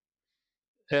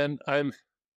 And I'm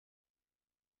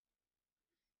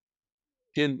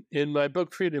in my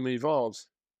book Freedom Evolves,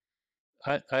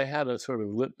 I had a sort of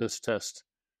litmus test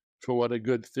for what a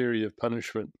good theory of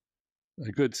punishment,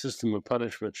 a good system of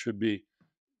punishment should be.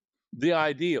 The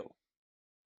ideal.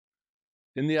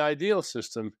 In the ideal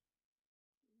system,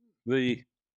 the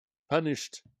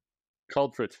punished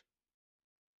culprit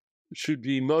should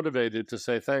be motivated to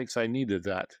say, thanks, I needed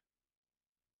that.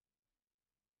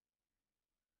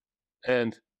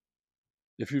 And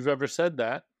if you've ever said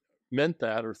that, meant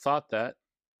that, or thought that,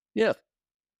 yeah.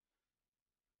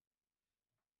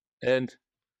 And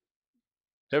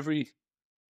every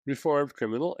reformed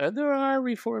criminal, and there are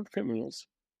reformed criminals,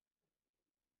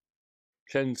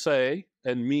 can say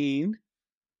and mean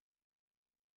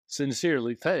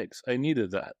sincerely, thanks, I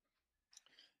needed that.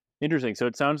 Interesting. So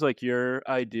it sounds like your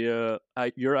ideal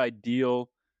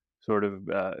sort of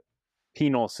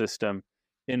penal system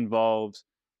involves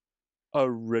a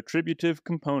retributive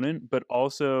component, but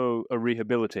also a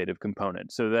rehabilitative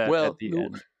component. So that at the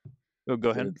end,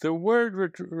 go ahead. The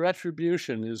word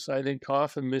retribution is, I think,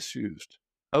 often misused.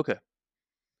 Okay.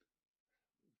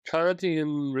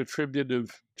 Kantian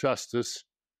retributive justice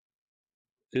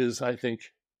is, I think,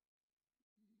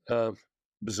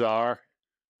 bizarre,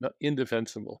 not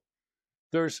indefensible.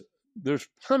 There's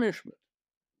punishment.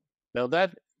 Now,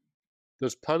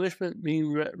 does punishment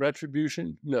mean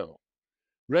retribution? No.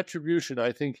 Retribution,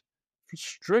 I think,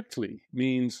 strictly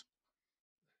means,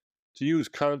 to use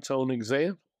Kant's own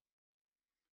example,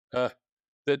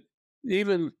 that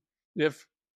even if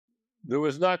there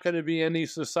was not going to be any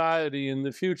society in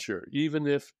the future, even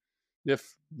if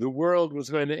the world was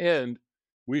going to end,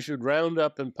 we should round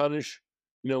up and punish,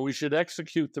 we should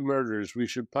execute the murderers, we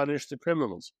should punish the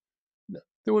criminals. No,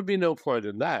 there would be no point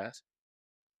in that.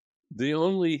 The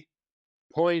only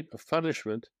point of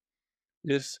punishment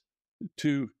is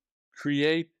to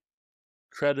create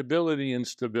credibility and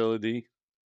stability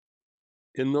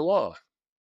in the law,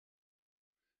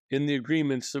 in the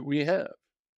agreements that we have.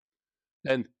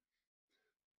 And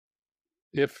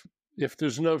if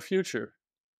there's no future,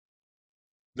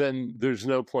 then there's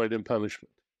no point in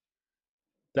punishment.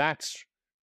 That's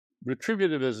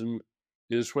retributivism,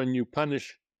 is when you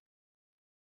punish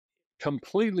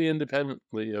completely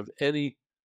independently of any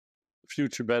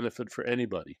future benefit for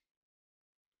anybody.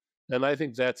 And I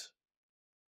think that's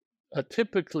a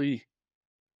typically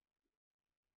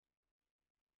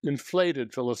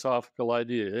inflated philosophical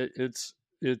idea.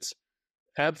 It's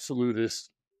absolutist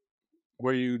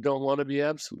where you don't want to be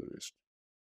absolutist.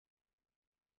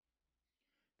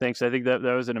 Thanks. I think that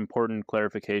was an important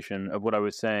clarification of what I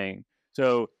was saying.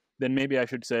 So then maybe I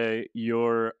should say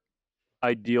your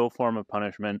ideal form of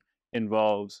punishment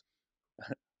involves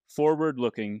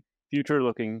forward-looking,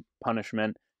 future-looking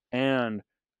punishment and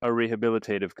a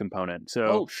rehabilitative component.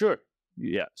 So, sure.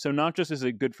 Yeah. So not just is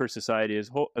it good for society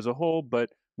as a whole, but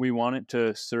we want it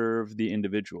to serve the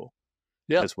individual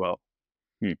as well.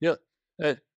 Yeah.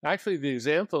 Actually, the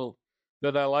example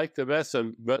that I like the best,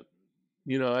 but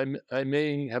I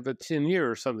may have a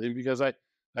 10-year or something, because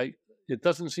it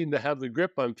doesn't seem to have the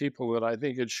grip on people that I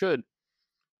think it should,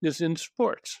 is in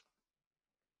sports.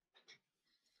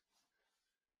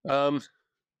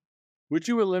 Would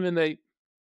you eliminate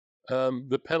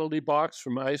the penalty box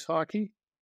from ice hockey?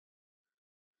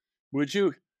 Would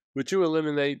you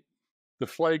eliminate the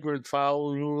flagrant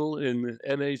foul rule in the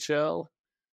NHL?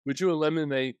 Would you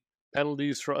eliminate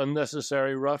penalties for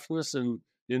unnecessary roughness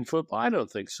in football? I don't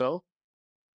think so.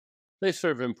 They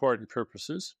serve important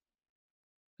purposes.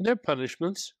 And they're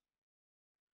punishments.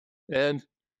 And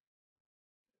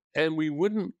we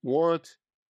wouldn't want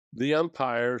the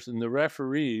umpires and the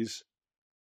referees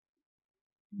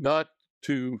not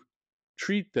to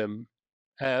treat them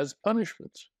as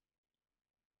punishments.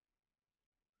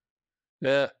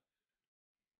 I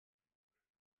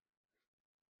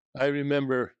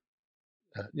remember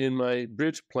in my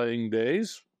bridge playing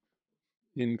days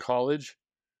in college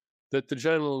that the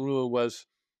general rule was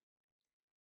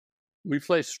we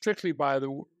play strictly by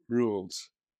the rules.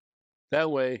 That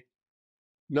way,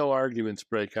 no arguments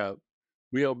break out.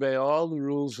 We obey all the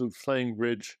rules of playing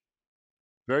bridge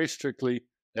very strictly.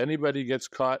 Anybody gets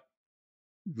caught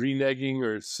reneging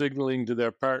or signaling to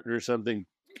their partner something,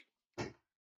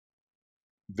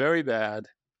 very bad.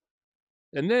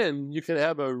 And then you can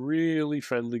have a really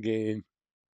friendly game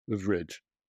of bridge.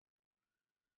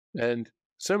 And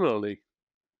similarly,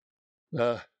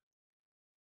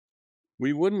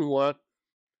 we wouldn't want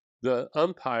the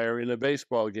umpire in a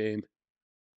baseball game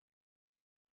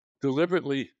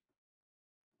deliberately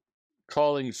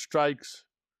calling strikes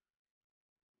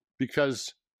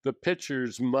because the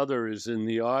pitcher's mother is in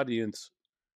the audience.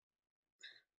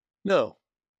 No.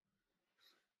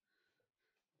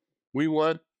 We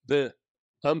want the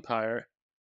umpire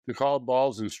to call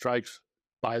balls and strikes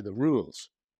by the rules.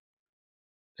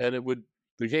 And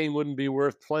the game wouldn't be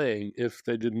worth playing if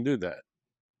they didn't do that.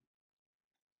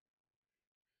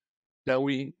 Now,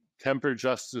 we temper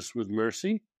justice with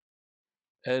mercy,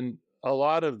 and a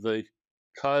lot of the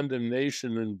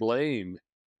condemnation and blame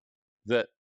that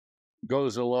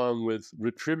goes along with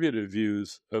retributive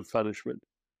views of punishment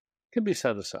can be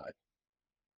set aside.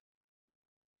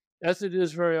 As it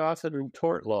is very often in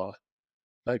tort law.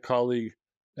 My colleague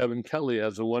Evan Kelly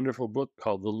has a wonderful book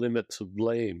called The Limits of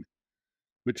Blame,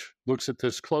 which looks at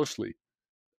this closely.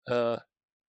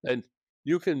 And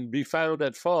you can be found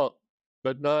at fault,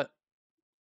 but not,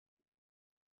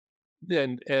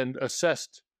 and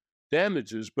assessed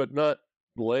damages, but not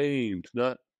blamed,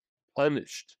 not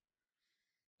punished.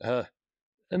 And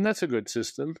that's a good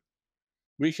system.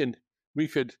 We could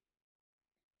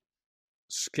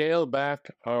scale back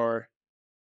our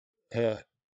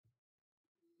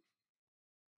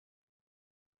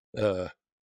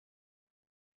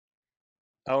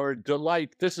delight.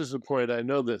 This is a point I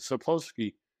know that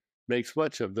Sapolsky makes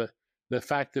much of, the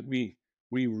fact that we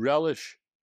relish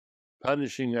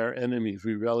punishing our enemies.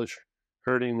 We relish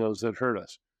hurting those that hurt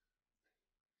us.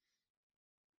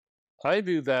 I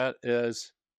view that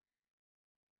as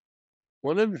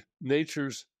one of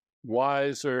nature's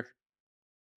wiser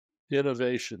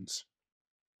innovations,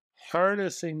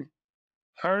 harnessing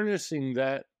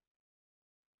that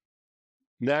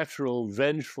natural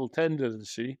vengeful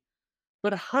tendency,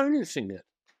 but harnessing it,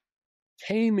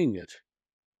 taming it,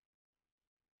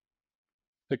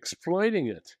 exploiting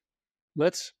it.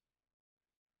 Let's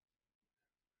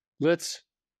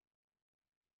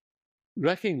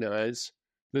recognize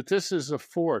that this is a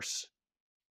force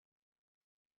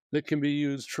that can be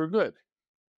used for good.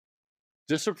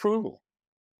 Disapproval,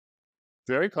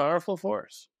 very powerful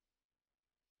force.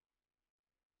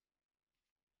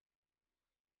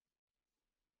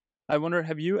 I wonder,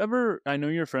 I know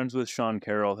you're friends with Sean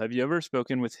Carroll. Have you ever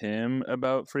spoken with him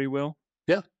about free will?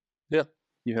 Yeah. You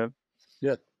have?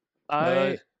 Yeah.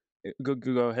 Go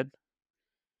ahead.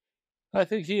 I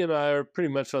think he and I are pretty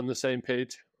much on the same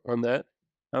page on that.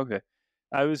 Okay.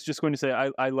 I was just going to say,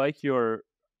 I like your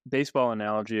baseball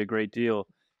analogy a great deal,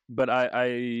 but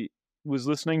I was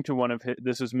listening to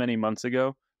this was many months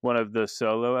ago, one of the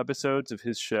solo episodes of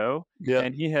his show,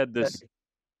 and he had this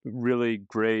really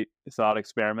great thought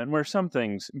experiment where some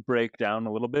things break down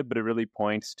a little bit, but it really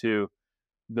points to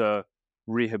the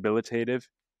rehabilitative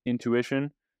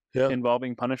intuition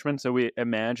involving punishment. So we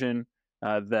imagine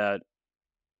that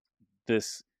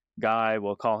this guy,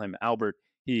 we'll call him Albert,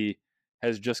 he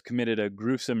has just committed a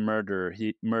gruesome murder.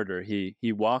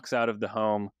 He walks out of the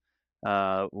home,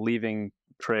 leaving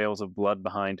trails of blood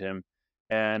behind him.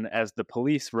 And as the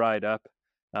police ride up,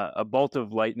 a bolt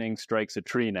of lightning strikes a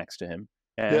tree next to him.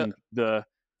 And the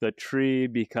tree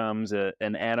becomes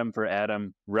an atom for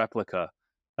atom replica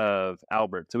of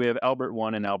Albert. So we have Albert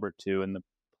 1 and Albert 2, and the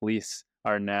police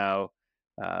are now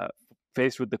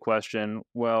faced with the question,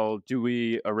 well, do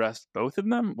we arrest both of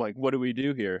them? Like, what do we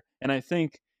do here? And I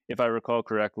think, if I recall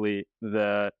correctly,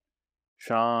 that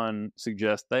Sean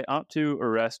suggests they ought to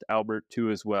arrest Albert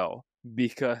 2 as well,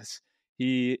 because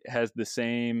he has the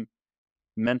same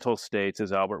mental states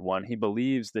as Albert 1. He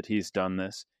believes that he's done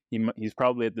this. He's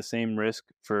probably at the same risk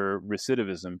for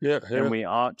recidivism. And we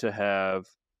ought to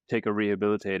take a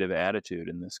rehabilitative attitude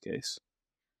in this case.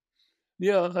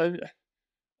 Yeah,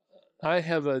 I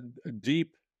have a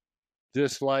deep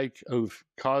dislike of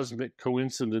cosmic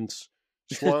coincidence,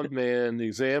 swamp man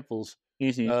examples.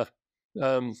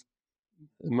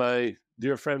 My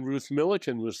dear friend Ruth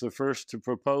Milliken was the first to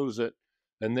propose it,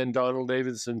 and then Donald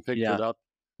Davidson picked it up.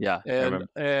 Yeah,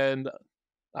 and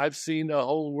I've seen a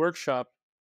whole workshop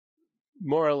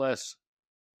more or less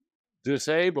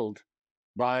disabled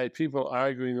by people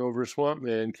arguing over swamp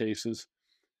man cases.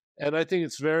 And I think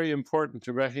it's very important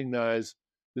to recognize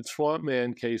that swamp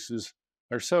man cases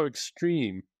are so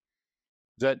extreme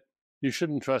that you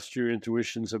shouldn't trust your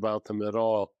intuitions about them at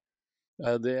all.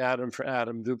 The atom for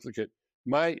atom duplicate.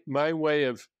 My way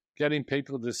of getting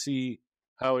people to see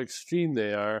how extreme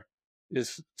they are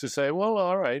is to say, well,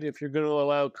 all right, if you're going to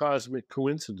allow cosmic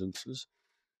coincidences,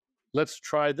 let's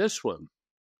try this one.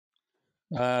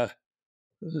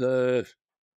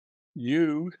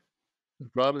 You,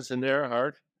 Robinson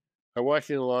Earhart, are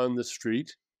walking along the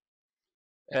street,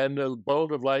 and a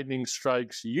bolt of lightning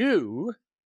strikes you,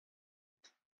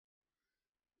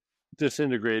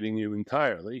 disintegrating you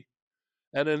entirely,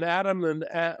 and an atom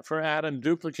for atom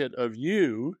duplicate of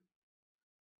you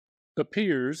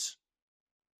appears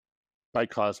by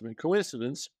cosmic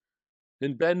coincidence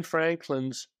in Ben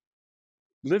Franklin's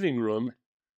living room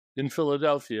in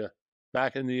Philadelphia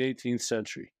back in the 18th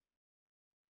century.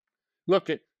 Look,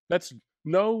 that's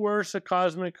no worse a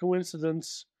cosmic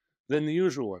coincidence than the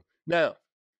usual one. Now,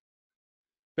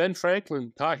 Ben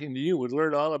Franklin talking to you would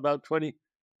learn all about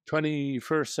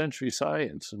 21st century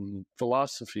science and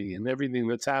philosophy and everything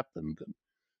that's happened and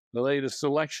the latest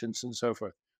elections and so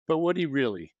forth. But would he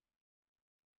really?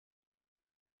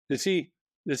 He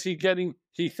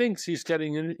thinks he's got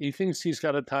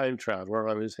a time traveler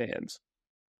on his hands.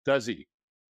 Does he?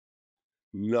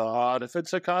 Not if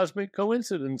it's a cosmic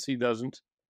coincidence, he doesn't.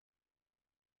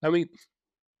 I mean,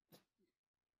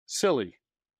 silly.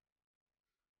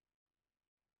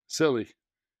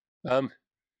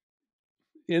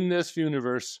 In this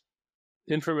universe,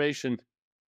 information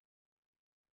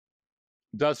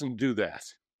doesn't do that.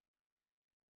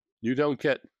 You don't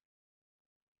get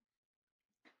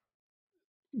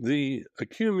the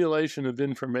accumulation of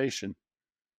information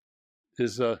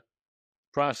is a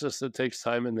process that takes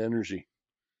time and energy.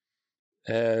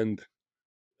 And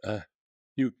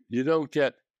you don't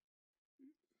get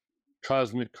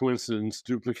cosmic coincidence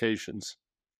duplications.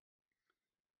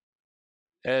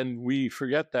 And we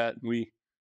forget that. We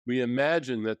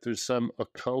imagine that there's some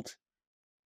occult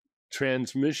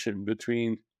transmission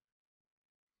between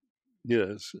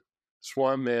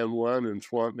Swamp Man 1 and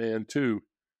Swamp Man 2.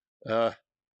 But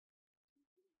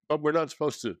we're not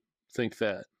supposed to think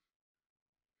that.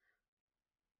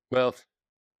 Well,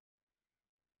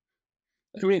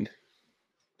 I mean,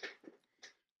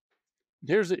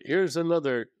 here's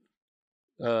another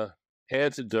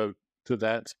antidote to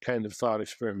that kind of thought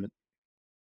experiment.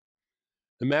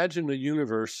 Imagine a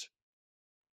universe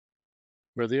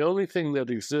where the only thing that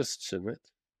exists in it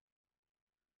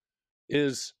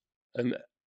is an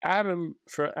atom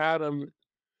for atom.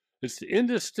 It's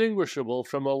indistinguishable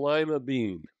from a lima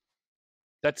bean.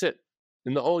 That's it.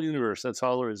 In the whole universe, that's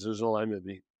all there is. There's a lima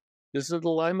bean. Is it a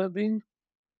lima bean?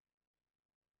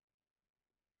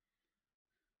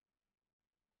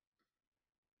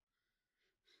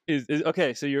 Is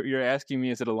okay? So you're asking me,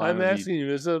 is it a lima bean? I'm asking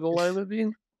you, is it a lima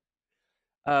bean?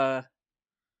 I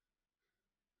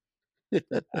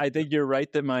think you're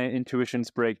right that my intuitions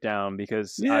break down,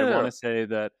 because I want to say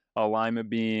that a lima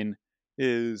bean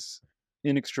is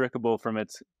inextricable from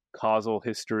its causal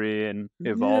history and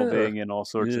evolving and all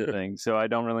sorts of things. So I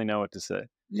don't really know what to say.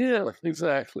 Yeah,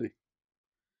 exactly.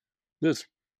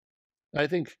 I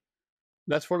think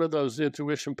that's one of those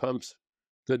intuition pumps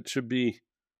that should be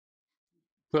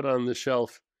put on the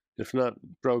shelf, if not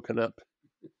broken up.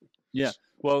 Yeah.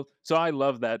 Well, so I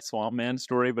love that Swamp Man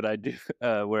story, but I do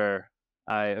where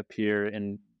I appear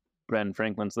in Ben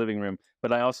Franklin's living room,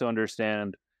 but I also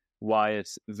understand why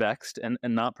it's vexed and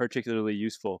not particularly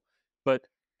useful. But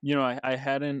I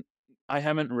haven't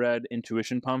read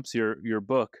Intuition Pumps, your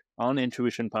book on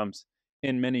intuition pumps,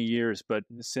 in many years, but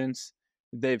since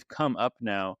they've come up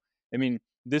now, I mean,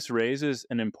 this raises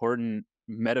an important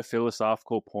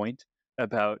metaphilosophical point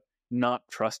about not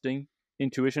trusting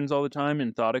intuitions all the time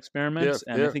in thought experiments.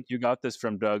 I think you got this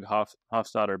from Doug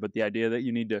Hofstadter, but the idea that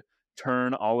you need to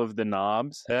turn all of the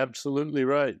knobs. Absolutely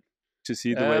right. To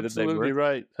see the way that they work. Absolutely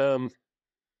right.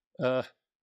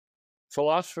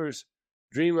 Philosophers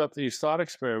dream up these thought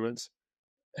experiments,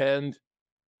 and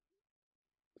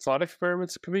thought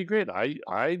experiments can be great.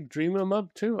 I dream them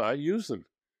up too. I use them.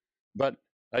 But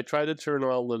I try to turn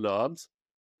all the knobs,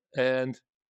 and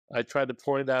I try to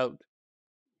point out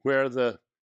where the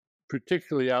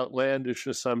particularly outlandish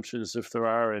assumptions, if there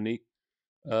are any,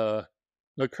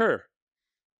 occur,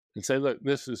 and say, look,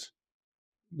 this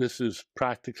is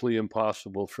practically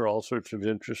impossible for all sorts of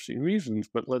interesting reasons,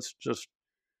 but let's just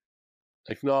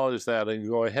acknowledge that and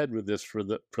go ahead with this for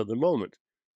the moment.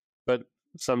 But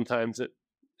sometimes it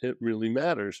really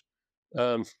matters.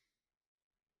 I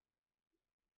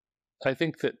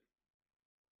think that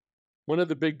one of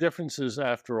the big differences,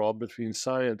 after all, between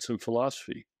science and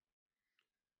philosophy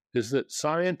is that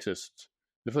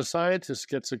if a scientist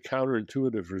gets a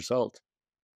counterintuitive result,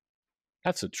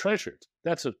 that's a treasure.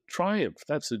 That's a triumph.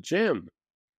 That's a gem.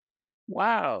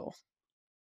 Wow.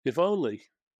 If only.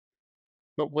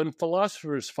 But when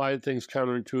philosophers find things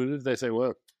counterintuitive, they say,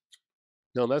 well,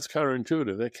 no, that's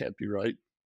counterintuitive. That can't be right.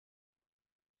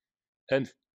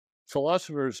 And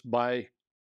philosophers, by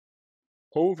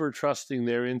over-trusting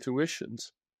their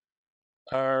intuitions,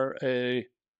 are a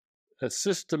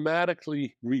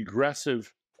systematically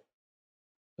regressive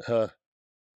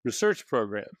research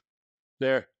program.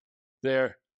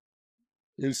 They're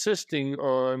insisting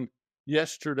on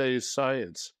yesterday's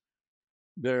science.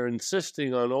 They're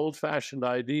insisting on old-fashioned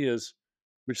ideas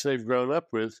which they've grown up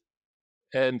with,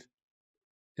 and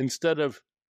instead of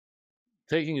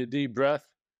taking a deep breath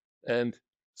and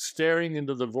staring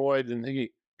into the void and thinking,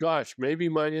 gosh, maybe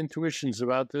my intuitions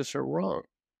about this are wrong.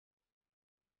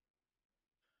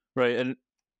 Right, and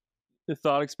the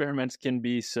thought experiments can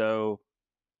be so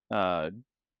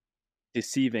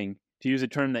deceiving. To use a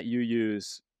term that you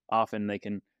use often, they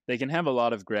can have a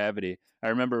lot of gravity. I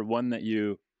remember one that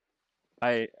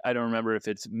I don't remember if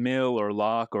it's Mill or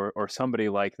Locke or somebody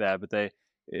like that, but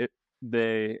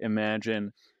they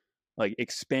imagine like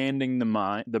expanding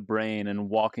the brain and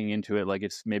walking into it like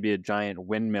it's maybe a giant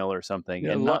windmill or something.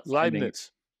 Yeah, and not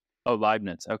Leibniz. Oh,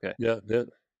 Leibniz. Okay. Yeah.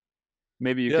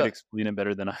 Maybe you could explain it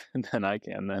better than I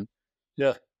can then.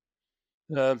 Yeah.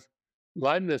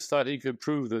 Leibniz thought he could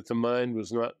prove that the mind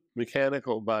was not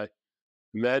mechanical by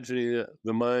imagining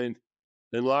the mind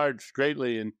enlarged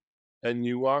greatly, and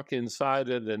you walk inside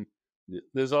it, and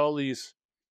there's all these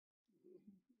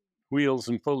wheels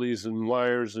and pulleys and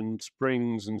wires and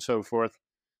springs and so forth,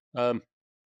 and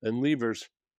levers,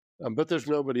 but there's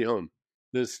nobody home.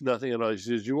 There's nothing at all. He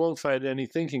says, you won't find any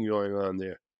thinking going on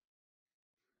there.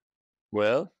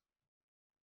 Well,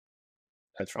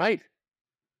 that's right.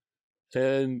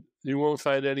 And you won't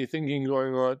find any thinking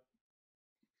going on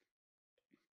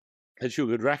that you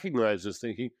could recognize as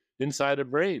thinking inside a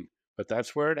brain. But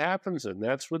that's where it happens, and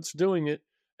that's what's doing it.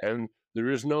 And there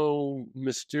is no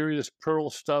mysterious pearl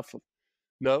stuff,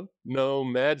 no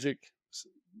magic,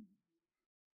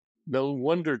 no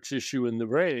wonder tissue in the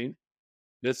brain.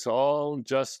 It's all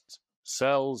just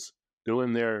cells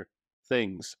doing their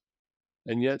things.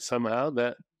 And yet somehow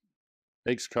that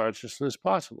makes consciousness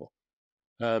possible.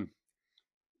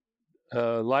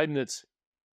 Leibniz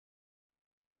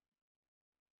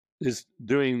is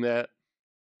doing that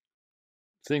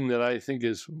thing that I think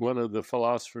is one of the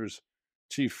philosopher's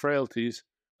chief frailties,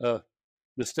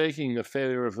 mistaking a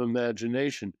failure of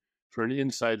imagination for an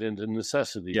insight into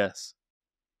necessity. Yes.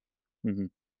 Mm-hmm.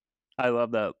 I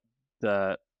love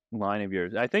that line of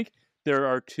yours. I think there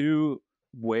are two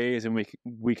ways in which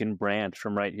we can branch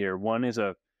from right here. One is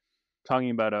talking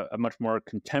about a much more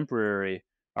contemporary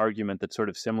argument that's sort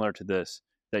of similar to this,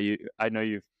 that I know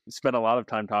you've spent a lot of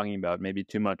time talking about, maybe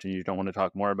too much, and you don't want to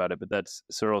talk more about it, but that's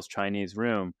Searle's Chinese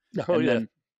room. Then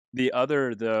the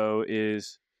other, though,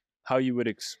 is how you would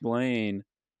explain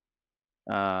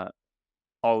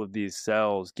all of these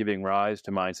cells giving rise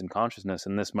to minds and consciousness,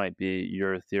 and this might be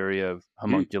your theory of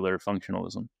homuncular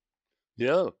functionalism.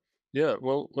 Yeah.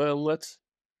 Well, let's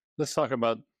talk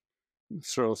about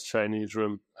Searle's Chinese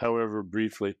room, however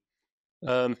briefly.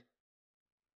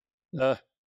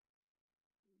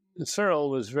 Searle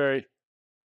was very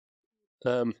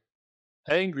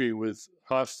angry with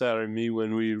Hofstadter and me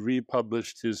when we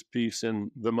republished his piece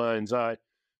in The Mind's Eye,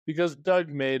 because Doug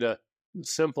made a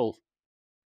simple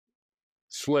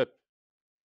slip.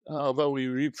 Although we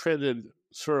reprinted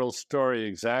Searle's story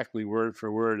exactly word for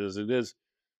word as it is,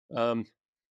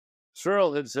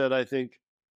 Searle had said, I think,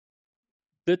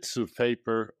 bits of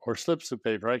paper or slips of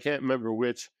paper. I can't remember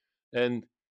which. And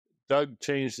Doug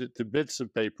changed it to bits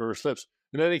of paper or slips.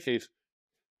 In any case,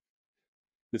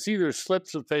 it's either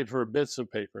slips of paper or bits of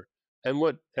paper. And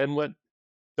what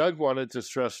Doug wanted to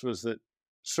stress was that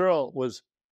Searle was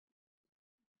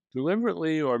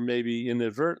deliberately or maybe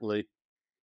inadvertently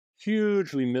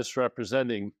hugely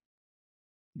misrepresenting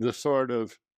the sort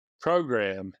of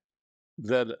program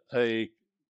that a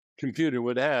computer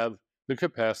would have that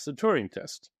could pass the Turing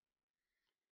test.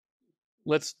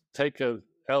 Let's take a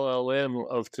LLM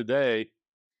of today,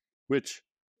 which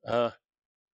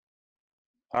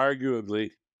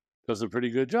arguably does a pretty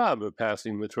good job of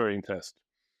passing the Turing test.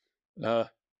 How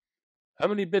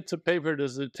many bits of paper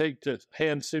does it take to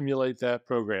hand simulate that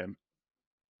program?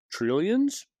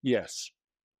 Trillions? Yes.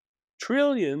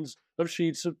 Trillions of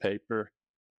sheets of paper.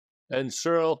 And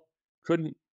Searle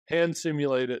couldn't hand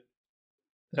simulate it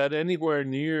at anywhere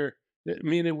near. I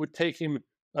mean, it would take him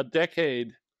a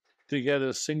decade to get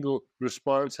a single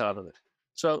response out of it.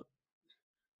 So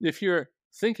if you're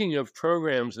thinking of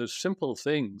programs as simple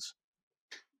things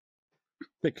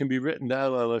that can be written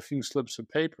down on a few slips of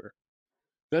paper,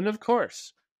 then of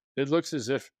course it looks as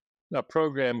if a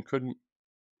program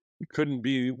couldn't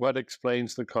be what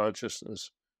explains the consciousness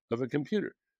of a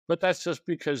computer. But that's just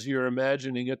because you're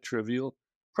imagining a trivial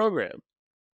program.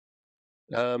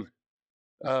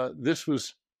 This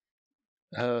was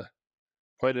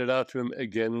pointed out to him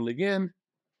again and again,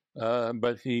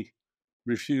 but he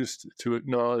refused to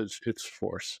acknowledge its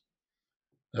force.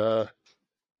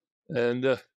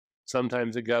 And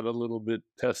sometimes it got a little bit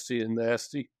testy and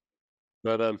nasty.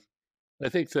 But I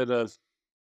think that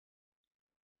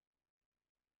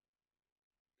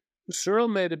Searle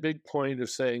made a big point of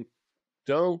saying,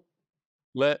 don't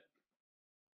let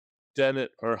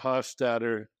Dennett or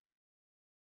Hofstadter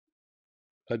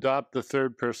adopt the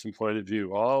third-person point of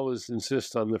view. Always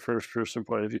insist on the first-person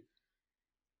point of view.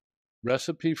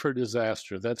 Recipe for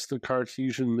disaster. That's the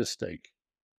Cartesian mistake.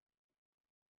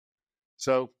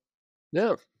 So,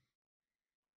 yeah,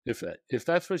 if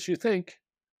that's what you think,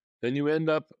 then you end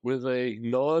up with a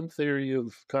non-theory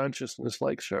of consciousness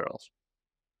like Searle's.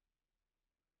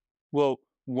 Well,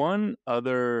 one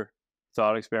other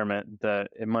thought experiment that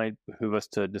it might behoove us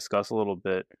to discuss a little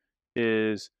bit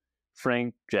is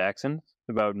Frank Jackson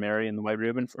about Mary and the White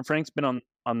Rube. And Frank's been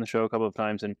on the show a couple of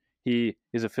times, and he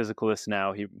is a physicalist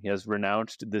now. He has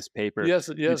renounced this paper. Yes,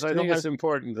 I think it's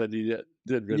important that he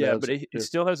did renounce. Yeah, but it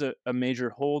still has a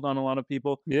major hold on a lot of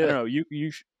people. Yeah. I don't know.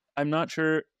 I'm not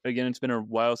sure. Again, it's been a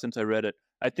while since I read it.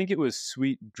 I think it was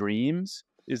Sweet Dreams.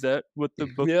 Is that what the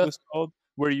book was called?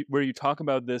 where you talk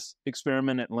about this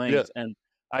experiment at length, and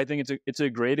I think it's a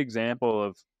great example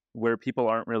of where people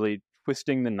aren't really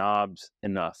twisting the knobs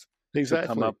enough to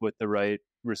come up with the right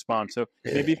response. So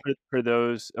maybe for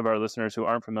those of our listeners who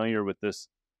aren't familiar with this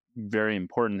very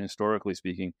important, historically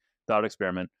speaking, thought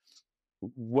experiment,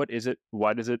 what is it?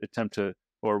 Why does it attempt to,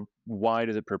 or why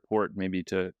does it purport maybe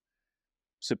to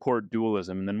support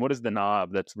dualism? And then what is the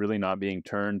knob that's really not being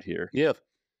turned here? Yeah.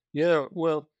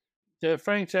 Well,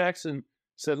 Frank Jackson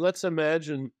said, let's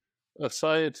imagine a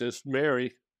scientist,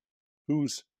 Mary,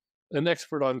 who's an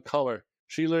expert on color.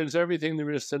 She learns everything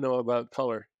there is to know about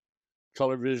color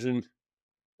vision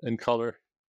and color,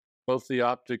 both the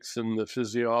optics and the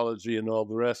physiology and all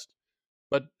the rest.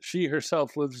 But she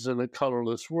herself lives in a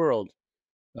colorless world.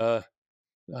 I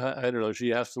don't know. She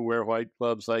has to wear white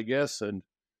gloves, I guess, and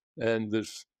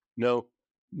there's no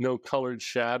colored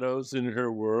shadows in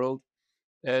her world,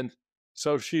 and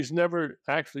so she's never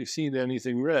actually seen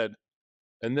anything red.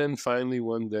 And then finally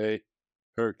one day,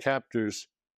 her captors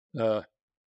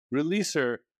release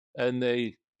her, and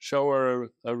they show her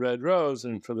a red rose,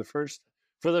 and for the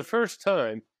first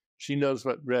time, she knows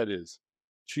what red is.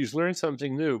 She's learned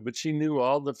something new, but she knew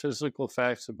all the physical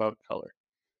facts about color.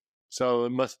 So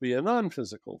it must be a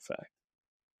non-physical fact.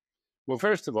 Well,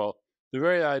 first of all, the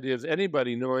very idea of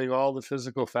anybody knowing all the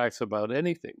physical facts about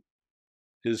anything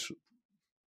is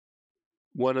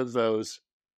one of those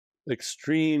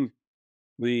extremely,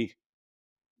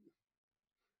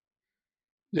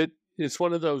 it's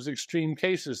one of those extreme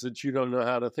cases that you don't know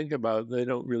how to think about. They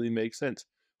don't really make sense.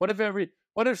 What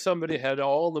if somebody had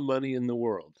all the money in the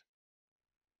world?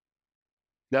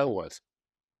 Now what?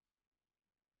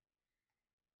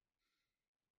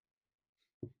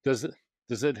 Does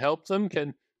it help them?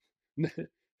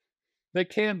 They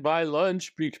can't buy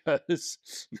lunch because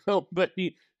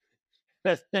nobody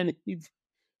has any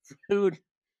food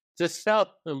to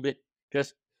sell them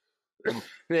because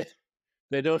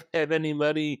they don't have any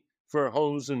money for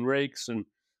hose and rakes and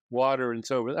water and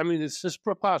so forth. I mean, it's just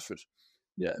preposterous.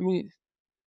 Yeah, I mean,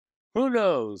 who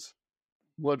knows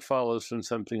what follows from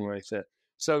something like that?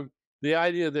 So the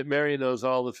idea that Mary knows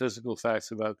all the physical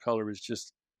facts about color is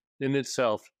just in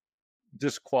itself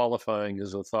disqualifying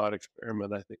as a thought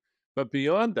experiment, I think. But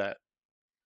beyond that,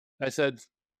 I said,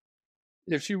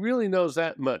 if she really knows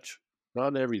that much,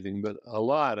 not everything, but a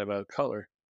lot about color,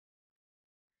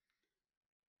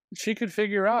 she could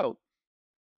figure out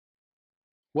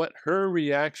what her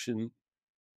reaction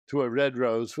to a red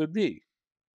rose would be.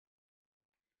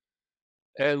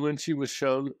 And when she was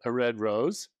shown a red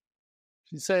rose,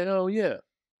 she'd say, oh, yeah,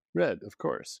 red, of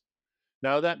course.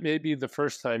 Now, that may be the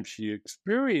first time she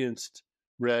experienced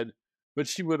red, but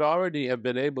she would already have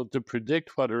been able to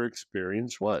predict what her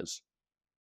experience was.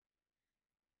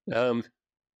 I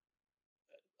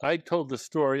told the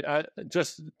story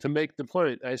just to make the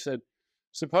point. I said,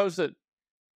 suppose that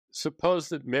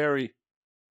Mary,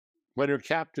 when her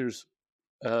captors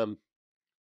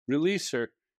release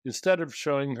her, instead of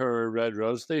showing her a red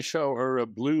rose, they show her a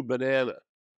blue banana.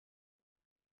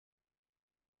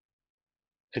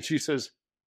 And she says,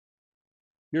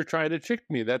 you're trying to trick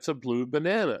me. That's a blue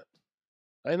banana.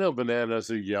 I know bananas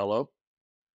are yellow.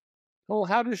 Oh,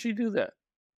 how does she do that?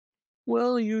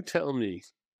 Well, you tell me.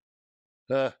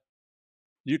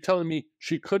 You telling me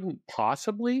she couldn't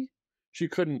possibly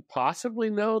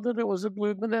know that it was a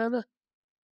blue banana?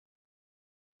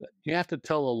 You have to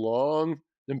tell a long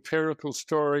empirical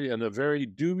story and a very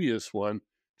dubious one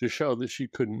to show that she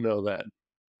couldn't know that.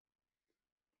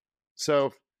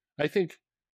 So I think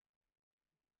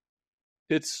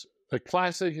it's a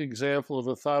classic example of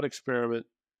a thought experiment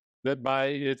that by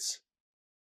its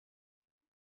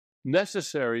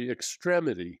necessary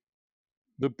extremity,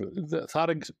 the thought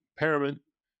experiment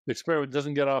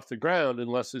doesn't get off the ground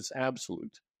unless it's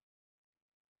absolute.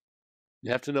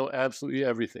 You have to know absolutely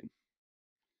everything.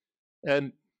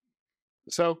 And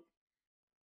so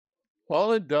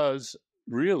all it does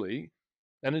really,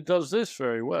 and it does this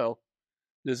very well,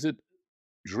 is it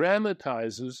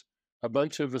dramatizes a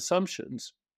bunch of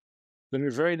assumptions that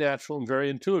are very natural and very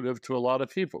intuitive to a lot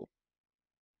of people.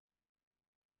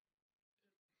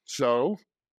 So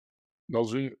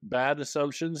those are bad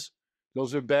assumptions.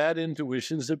 Those are bad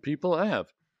intuitions that people have.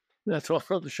 That's all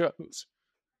it shows.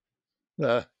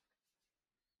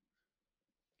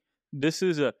 This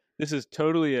is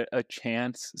totally a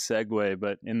chance segue,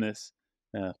 but in this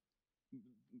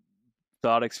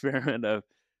thought experiment of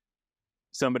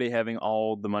somebody having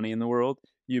all the money in the world,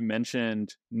 you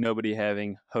mentioned nobody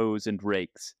having hose and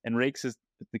rakes. And rakes is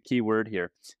the key word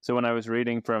here. So when I was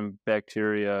reading From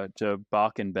Bacteria to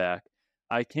Bach and Back,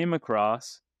 I came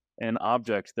across an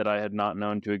object that I had not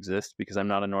known to exist because I'm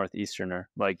not a Northeasterner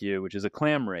like you, which is a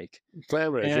clam rake.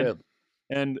 Clam rake, And, yeah.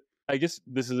 and I guess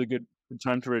this is a good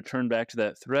time to return back to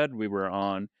that thread we were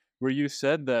on, where you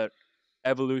said that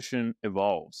evolution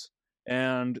evolves.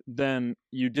 And then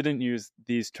you didn't use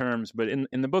these terms, but in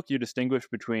the book, you distinguish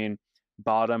between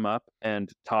bottom up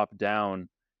and top down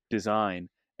design.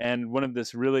 And one of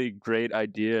this really great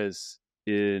ideas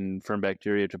from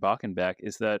Bacteria to Bachenbach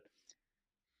is that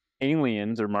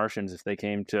aliens or Martians, if they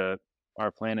came to our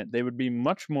planet, they would be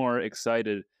much more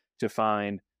excited to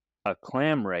find a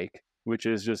clam rake, which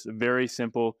is just a very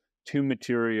simple two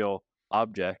material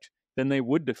object, than they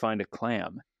would to find a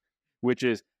clam, which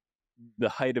is the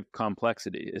height of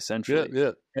complexity, essentially.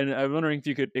 Yeah. And I'm wondering if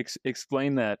you could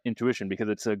explain that intuition, because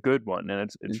it's a good one and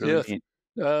it's really neat.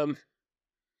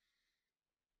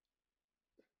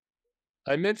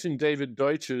 I mentioned David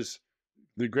Deutsch's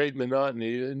The Great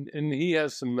Monotony, and he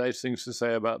has some nice things to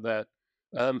say about that.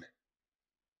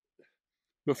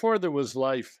 Before there was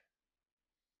life,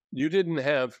 you didn't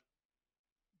have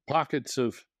pockets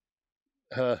of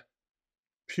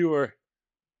pure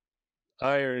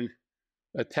iron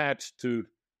attached to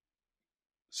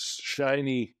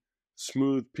shiny,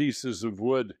 smooth pieces of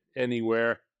wood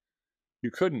anywhere.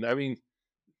 You couldn't. I mean,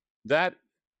 that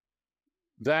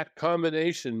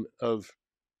combination of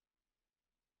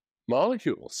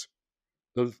molecules,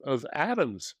 of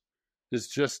atoms, is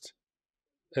just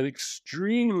an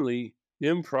extremely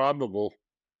improbable,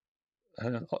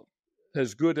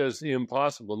 as good as the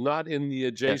impossible, not in the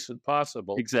adjacent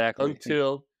possible. Exactly.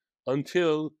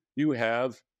 Until you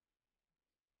have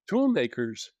tool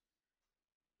makers.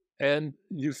 And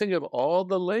you think of all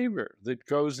the labor that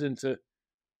goes into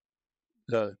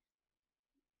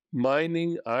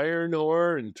mining iron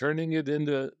ore and turning it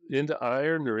into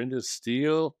iron or into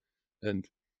steel, and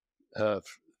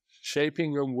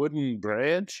shaping a wooden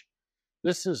branch.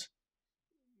 This is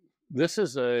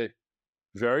a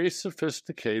very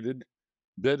sophisticated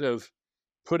bit of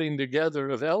putting together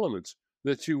of elements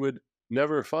that you would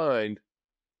never find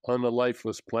on a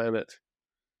lifeless planet.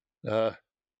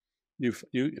 If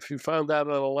you found that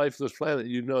on a lifeless planet,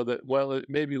 you'd know that, well, it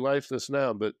may be lifeless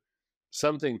now, but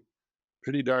something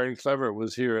pretty darn clever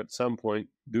was here at some point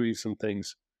doing some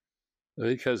things,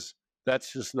 because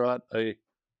that's just not a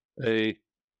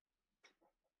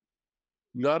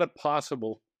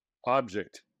possible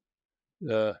object,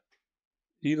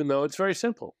 even though it's very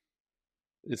simple.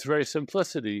 Its very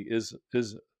simplicity is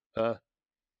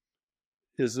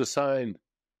a sign.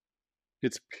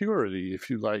 Its purity, if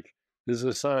you like, is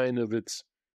a sign of its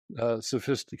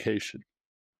sophistication.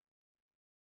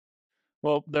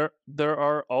 Well, there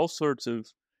are all sorts of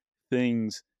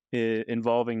things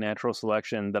involving natural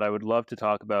selection that I would love to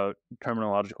talk about,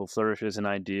 terminological flourishes and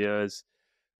ideas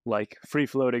like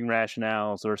free-floating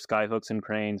rationales or skyhooks and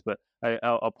cranes, but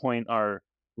I'll point our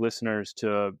listeners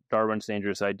to Darwin's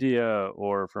Dangerous Idea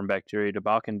or From Bacteria to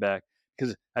Bachenbach,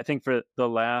 because I think for the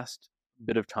last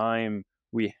bit of time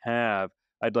we have,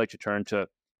 I'd like to turn to,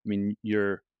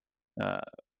 your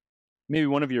maybe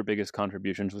one of your biggest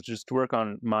contributions, which is to work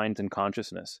on minds and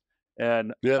consciousness.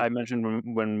 And I mentioned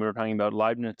when we were talking about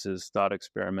Leibniz's thought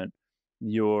experiment,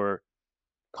 your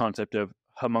concept of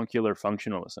homuncular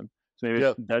functionalism. So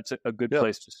maybe that's a good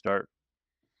place to start.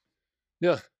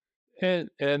 Yeah, and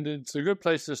it's a good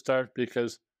place to start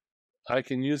because I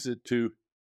can use it to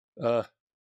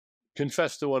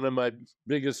confess to one of my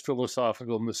biggest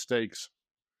philosophical mistakes.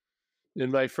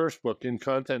 In my first book, In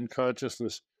Content and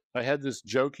Consciousness, I had this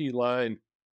jokey line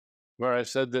where I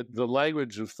said that the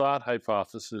language of thought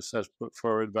hypothesis, as put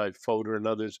forward by Fodor and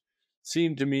others,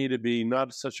 seemed to me to be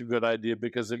not such a good idea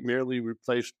because it merely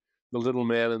replaced the little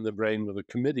man in the brain with a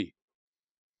committee.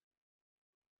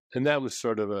 And that was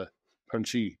sort of a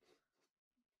punchy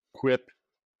quip.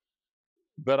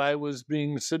 But I was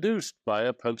being seduced by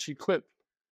a punchy quip.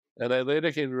 And I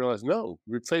later came to realize, no,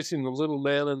 replacing the little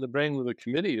man in the brain with a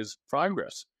committee is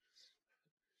progress.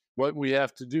 What we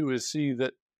have to do is see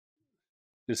that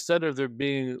instead of there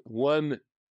being one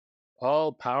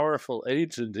all-powerful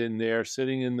agent in there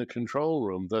sitting in the control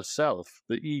room, the self,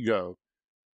 the ego,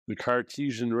 the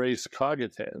Cartesian race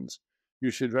cogitans,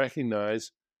 you should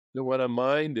recognize that what a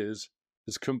mind is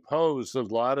composed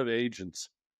of a lot of agents,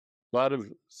 a lot of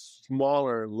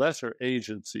smaller, lesser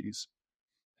agencies.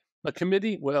 A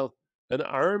committee, well, an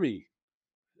army,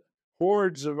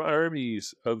 hordes of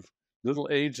armies of little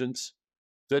agents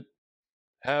that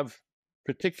have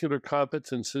particular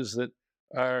competences that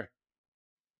are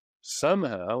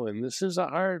somehow, and this is a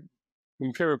hard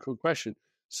empirical question,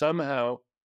 somehow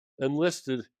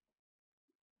enlisted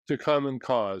to common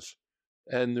cause.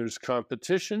 And there's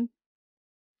competition,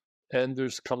 and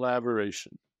there's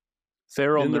collaboration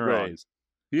Feral in the brain. neurons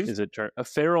is a term.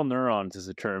 Feral neurons is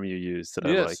a term you use that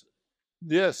I like.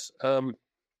 Yes.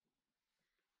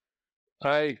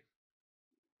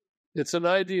 It's an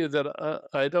idea that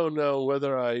I don't know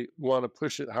whether I want to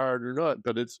push it hard or not,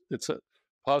 but it's a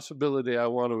possibility I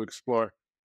want to explore.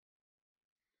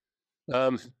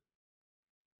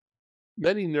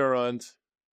 Many neurons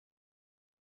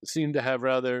seem to have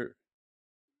rather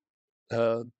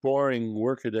boring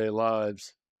workaday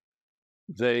lives.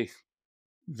 They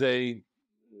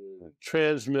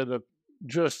transmit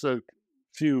just a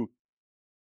few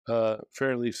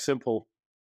fairly simple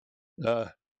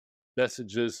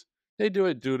messages. They do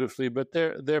it dutifully, but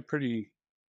they're pretty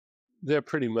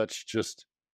much just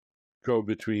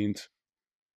go-betweens.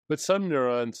 But some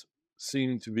neurons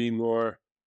seem to be more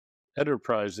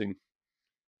enterprising.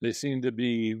 They seem to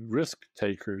be risk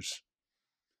takers.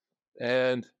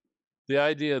 And the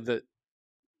idea that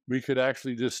we could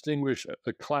actually distinguish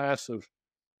a class of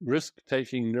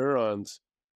risk-taking neurons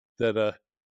that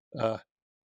are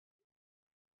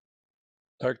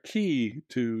key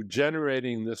to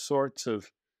generating the sorts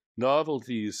of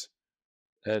novelties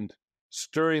and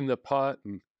stirring the pot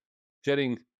and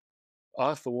getting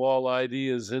off-the-wall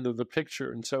ideas into the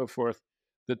picture and so forth,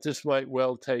 that this might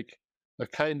well take a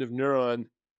kind of neuron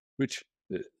which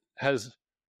has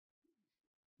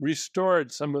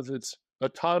restored some of its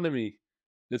autonomy.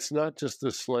 It's not just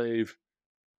a slave.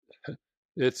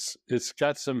 It's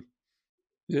got some.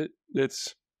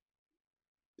 It's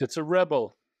a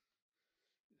rebel.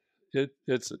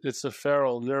 It's a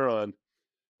feral neuron.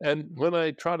 And when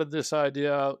I trotted this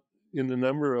idea out in a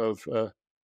number of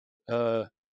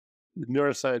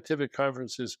neuroscientific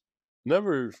conferences, a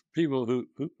number of people who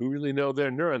really know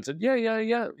their neurons said,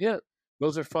 yeah,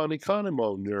 those are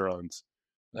Faniconimo neurons.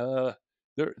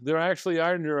 There actually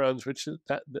are neurons which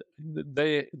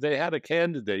they had a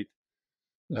candidate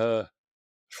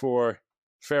for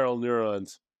feral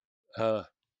neurons,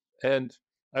 and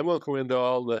I won't go into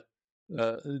all the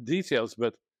details,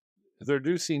 but there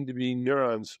do seem to be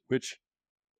neurons which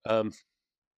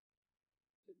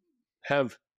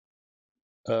have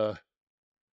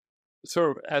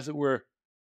sort of, as it were,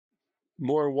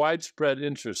 more widespread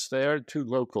interests. They aren't too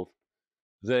local.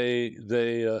 They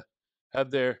have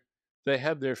their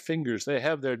fingers. They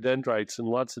have their dendrites in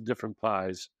lots of different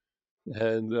pies,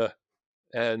 and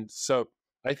so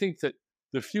I think that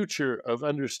the future of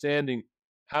understanding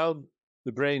how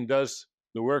the brain does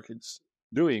the work it's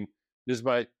doing is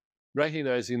by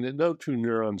recognizing that no two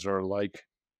neurons are alike.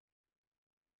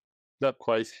 Not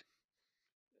quite.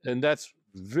 And that's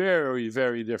very,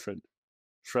 very different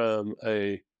from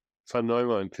a von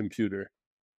Neumann computer.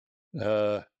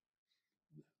 The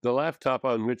laptop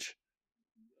on which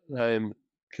I'm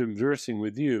conversing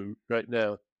with you right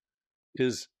now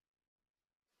is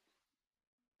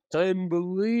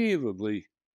unbelievably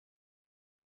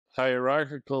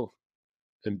hierarchical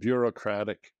and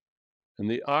bureaucratic, and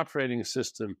the operating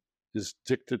system is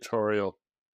dictatorial,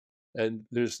 and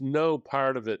there's no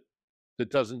part of it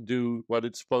that doesn't do what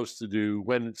it's supposed to do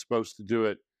when it's supposed to do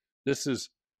it. This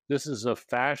is a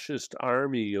fascist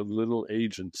army of little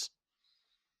agents.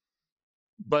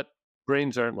 But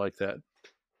brains aren't like that.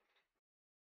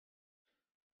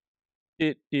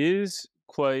 It is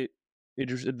quite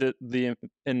interesting.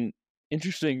 An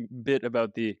interesting bit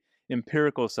about the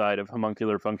empirical side of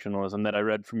homuncular functionalism that I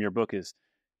read in your book is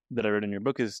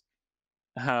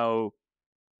how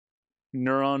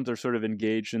neurons are sort of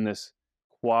engaged in this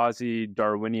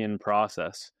quasi-Darwinian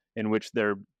process in which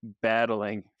they're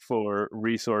battling for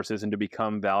resources and to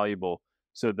become valuable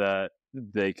so that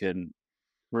they can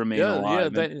remain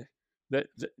alive. Yeah,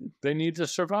 they need to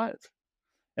survive.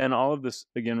 And all of this,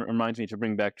 again, reminds me to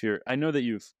bring back to I know that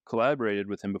you've collaborated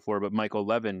with him before, but Michael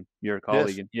Levin, your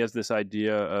colleague, Yes. he has this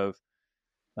idea of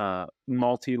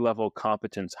multi-level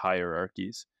competence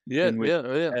hierarchies.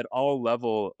 At all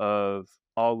levels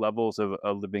of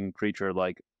a living creature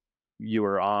like you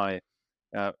or I,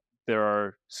 there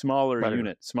are smaller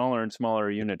and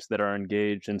smaller units that are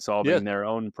engaged in solving their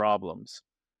own problems.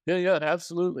 Yeah,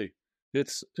 absolutely.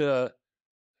 It's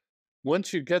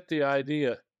once you get the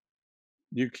idea,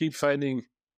 you keep finding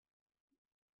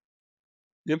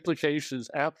applications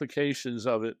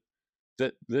of it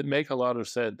that make a lot of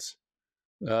sense.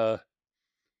 One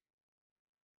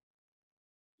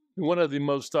of the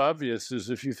most obvious is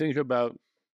if you think about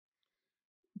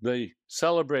the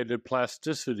celebrated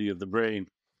plasticity of the brain.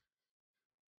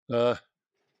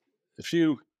 If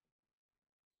you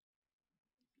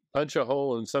punch a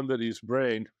hole in somebody's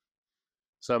brain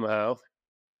somehow,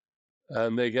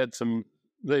 and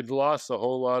they've lost a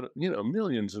whole lot of,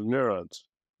 millions of neurons,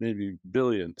 maybe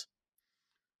billions.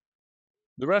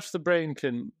 the rest of the brain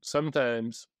can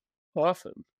sometimes,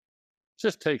 often,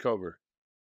 just take over.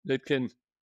 It can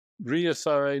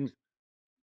reassign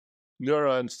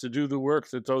neurons to do the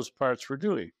work that those parts were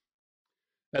doing.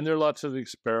 And there are lots of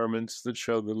experiments that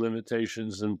show the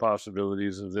limitations and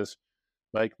possibilities of this.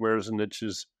 Mike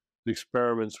Merzenich's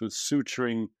experiments with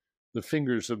suturing the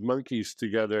fingers of monkeys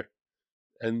together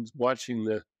and watching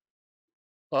the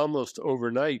almost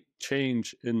overnight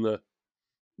change in the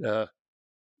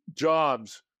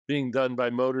jobs being done by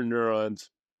motor neurons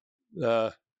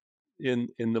in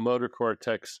the motor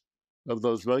cortex of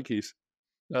those monkeys.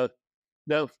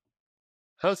 Now,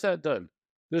 how's that done?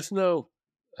 There's no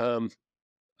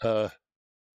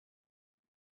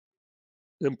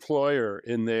employer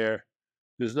in there.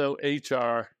 There's no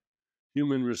HR,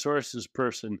 human resources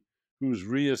person who's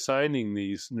reassigning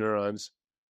these neurons.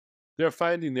 They're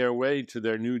finding their way to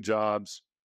their new jobs.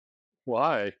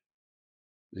 Why?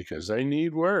 Because they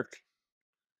need work.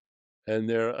 And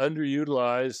they're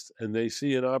underutilized, and they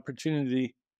see an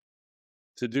opportunity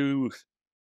to do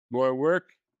more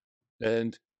work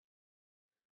and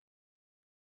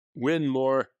win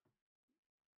more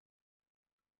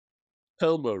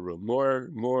elbow room,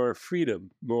 more freedom,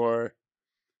 more.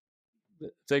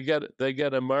 They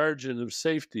get a margin of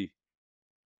safety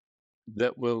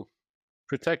that will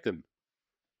protect them.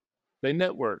 They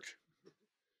network.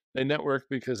 They network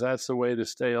because that's the way to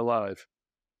stay alive.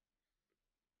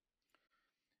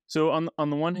 So on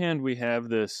the one hand, we have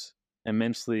this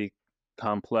immensely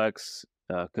complex,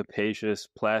 capacious,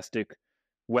 plastic,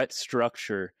 wet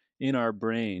structure in our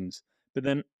brains. But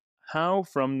then how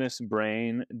from this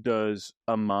brain does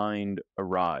a mind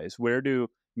arise? Where do,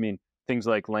 things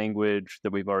like language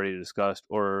that we've already discussed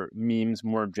or memes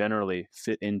more generally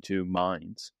fit into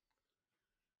minds?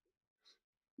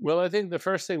 Well, I think the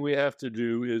first thing we have to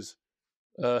do is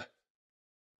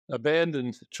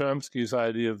abandon Chomsky's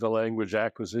idea of the language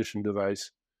acquisition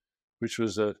device, which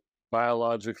was a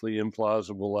biologically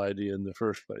implausible idea in the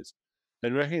first place,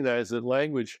 and recognize that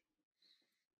language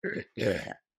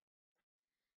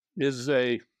is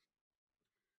a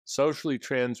socially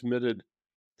transmitted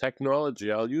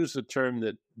technology. I'll use a term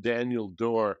that Daniel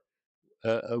Dorr,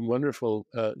 a wonderful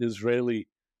Israeli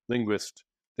linguist,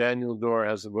 Daniel Dorr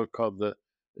has a book called The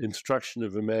Instruction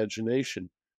of Imagination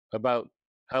about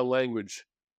how language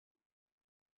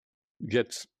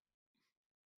gets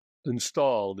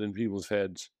installed in people's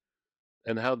heads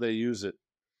and how they use it.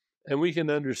 And we can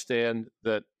understand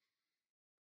that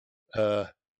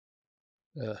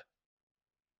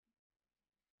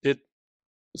it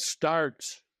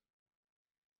starts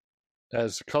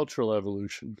as cultural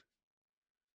evolution.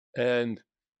 And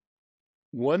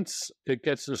once it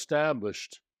gets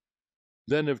established,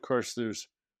 then, of course, there's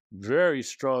very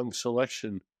strong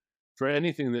selection for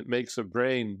anything that makes a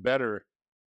brain better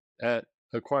at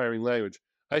acquiring language.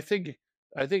 I think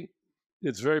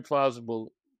it's very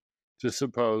plausible to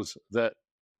suppose that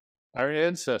our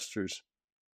ancestors,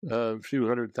 a few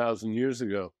 100,000 years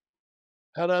ago,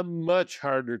 had a much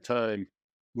harder time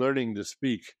learning to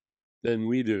speak than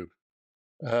we do.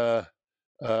 But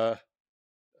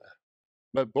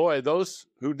boy, those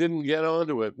who didn't get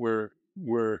onto it were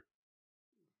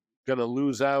going to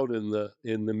lose out in the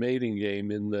mating game,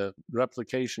 in the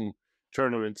replication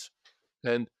tournaments.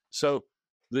 And so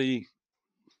the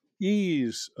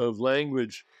ease of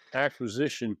language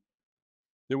acquisition,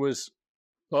 there was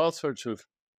all sorts of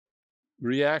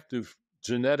reactive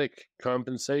genetic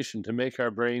compensation to make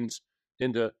our brains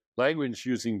into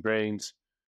language-using brains,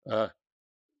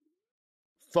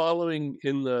 following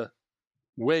in the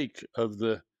wake of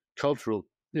the cultural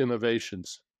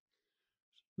innovations.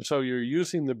 So you're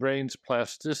using the brain's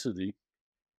plasticity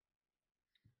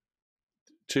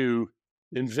to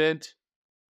invent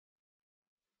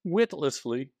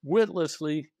witlessly,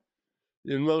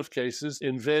 in most cases,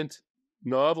 invent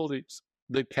novelties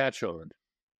that catch on.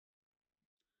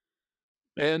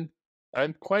 And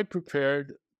I'm quite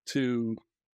prepared to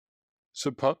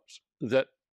suppose that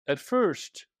at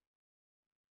first,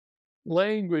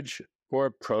 language or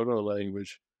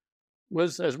proto-language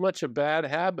was as much a bad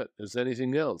habit as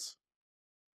anything else.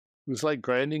 It was like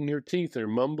grinding your teeth or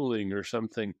mumbling or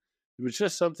something. It was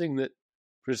just something that,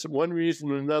 for one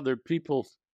reason or another, people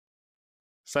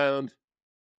found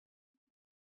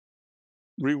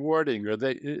rewarding, or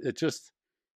it just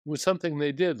was something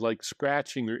they did, like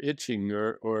scratching or itching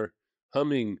or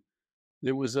humming.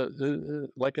 It was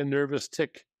like a nervous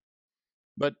tick.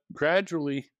 But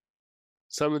gradually,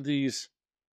 some of these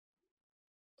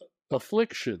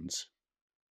afflictions,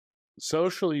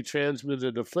 socially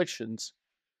transmitted afflictions,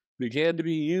 began to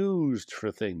be used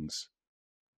for things.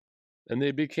 And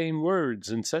they became words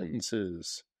and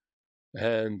sentences.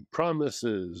 and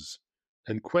promises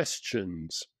and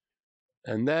questions.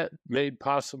 And that made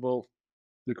possible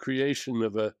the creation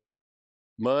of a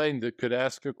mind that could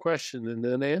ask a question and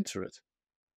then answer it.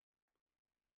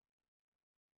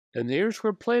 And here's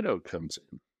where Plato comes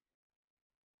in.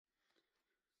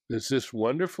 There's this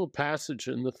wonderful passage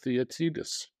in the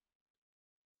Theaetetus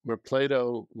where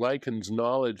Plato likens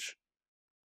knowledge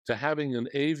to having an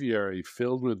aviary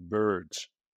filled with birds.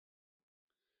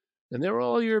 And they're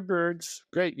all your birds.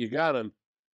 Great, you got them.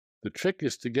 The trick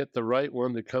is to get the right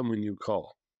one to come when you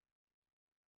call.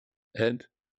 And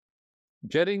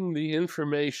getting the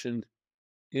information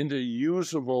into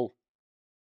usable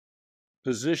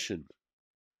position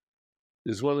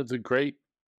is one of the great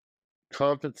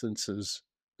competences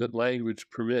that language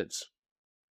permits.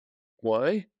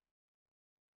 Why?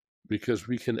 Because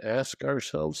we can ask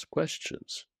ourselves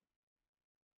questions.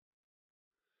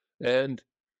 And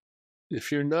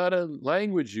if you're not a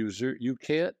language user, you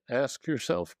can't ask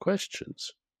yourself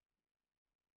questions.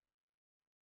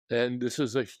 And this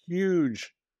is a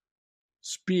huge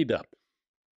speed up.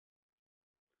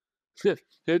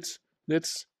 It's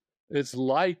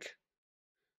like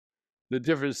the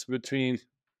difference between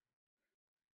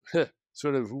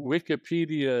sort of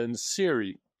Wikipedia and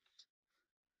Siri.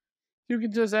 You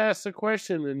can just ask the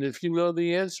question, and if you know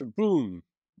the answer, boom,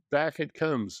 back it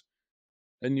comes,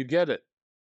 and you get it.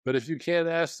 But if you can't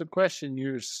ask the question,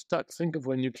 you're stuck. Think of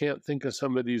when you can't think of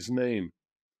somebody's name.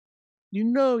 You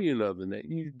know the name.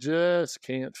 You just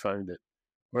can't find it.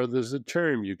 Or there's a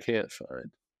term you can't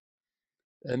find.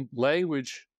 And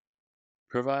language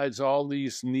provides all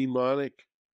these mnemonic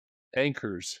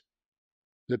anchors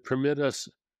that permit us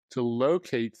to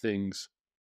locate things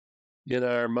in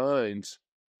our minds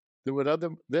that would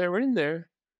they're in there,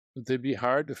 but they'd be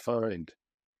hard to find.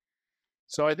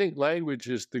 So I think language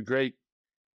is the great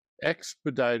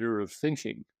expediter of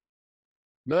thinking,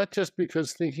 not just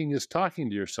because thinking is talking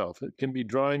to yourself. It can be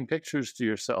drawing pictures to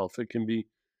yourself. It can be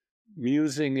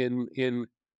musing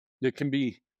it can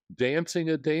be dancing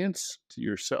a dance to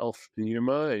yourself in your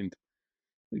mind.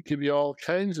 It can be all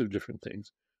kinds of different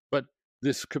things. But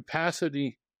this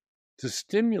capacity to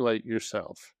stimulate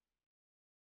yourself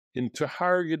in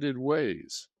targeted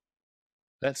ways,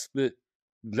 that's the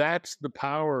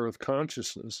power of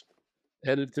consciousness,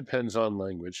 and it depends on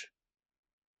language.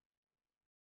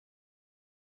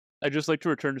 I'd just like to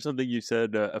return to something you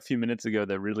said a few minutes ago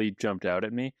that really jumped out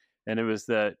at me, and it was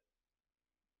that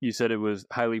you said it was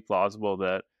highly plausible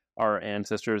that our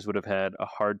ancestors would have had a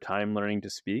hard time learning to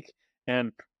speak.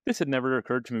 And this had never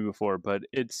occurred to me before, but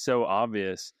it's so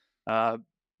obvious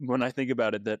when I think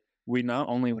about it that we not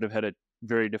only would have had a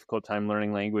very difficult time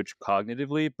learning language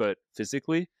cognitively, but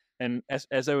physically. And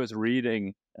as I was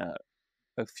reading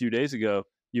a few days ago,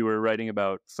 you were writing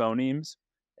about phonemes,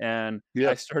 and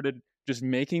I started just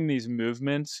making these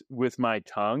movements with my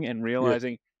tongue and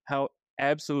realizing how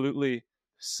absolutely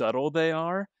subtle they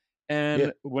are.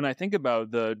 And when I think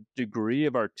about the degree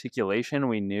of articulation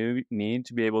we need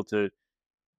to be able to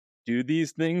do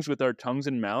these things with our tongues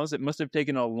and mouths, it must have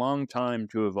taken a long time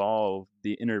to evolve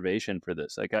the innervation for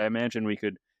this. Like, I imagine we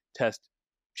could test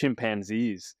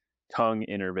chimpanzees' tongue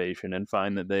innervation and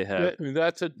find that they have.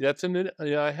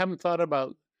 I haven't thought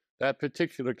about that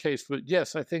particular case, but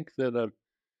yes, I think that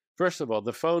first of all,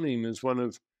 the phoneme is one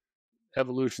of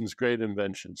evolution's great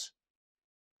inventions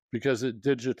because it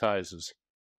digitizes.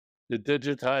 It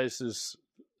digitizes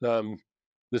the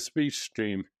speech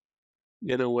stream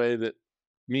in a way that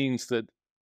means that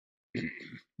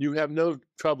you have no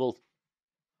trouble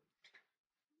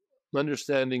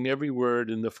understanding every word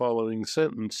in the following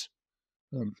sentence.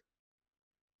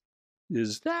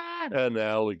 Is that an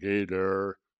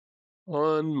alligator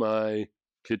on my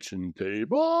kitchen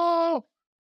table?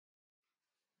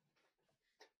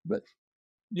 But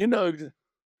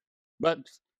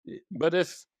but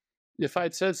if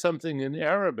I'd said something in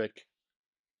Arabic,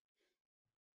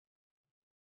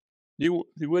 you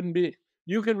wouldn't be.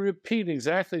 You can repeat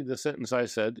exactly the sentence I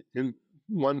said in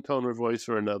one tone of voice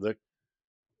or another,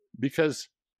 because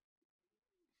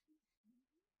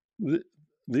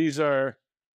these are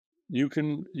you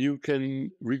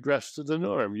can regress to the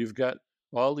norm. You've got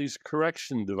all these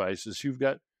correction devices. You've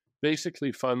got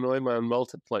basically von Neumann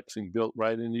multiplexing built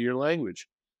right into your language,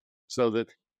 so that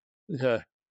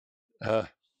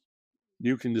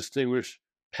you can distinguish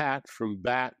pat from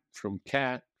bat, from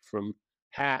cat, from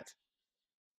hat,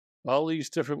 all these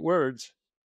different words,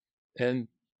 and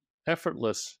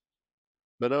effortless,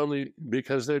 but only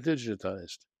because they're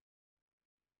digitized.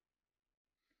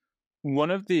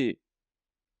 One of the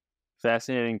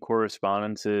fascinating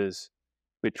correspondences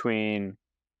between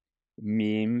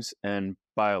memes and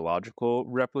biological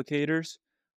replicators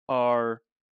are,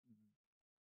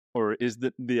 or is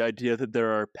the idea that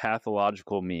there are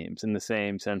pathological memes in the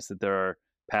same sense that there are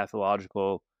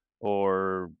pathological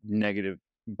or negative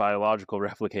biological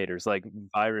replicators like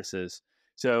viruses.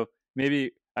 So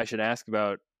maybe I should ask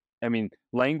about, I mean,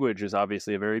 language is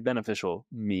obviously a very beneficial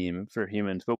meme for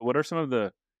humans, but what are some of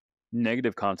the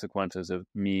negative consequences of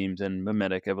memes and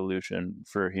mimetic evolution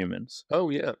for humans? Oh,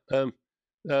 yeah.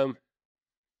 Um,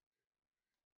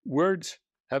 words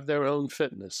have their own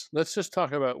fitness. Let's just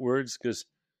talk about words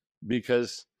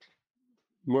because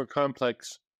more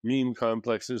complex meme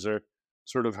complexes are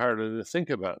sort of harder to think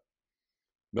about.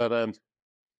 But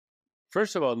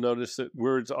first of all, notice that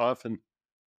words often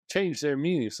change their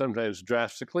meaning, sometimes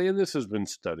drastically, and this has been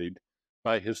studied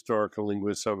by historical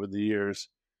linguists over the years.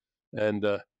 And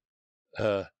a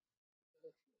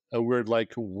word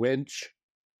like wench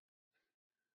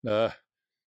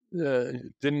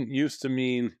didn't used to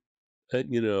mean,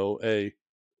 a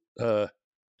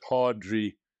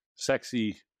tawdry,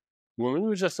 sexy woman. It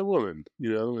was just a woman,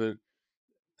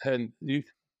 and you,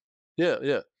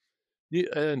 yeah.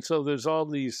 And so there's all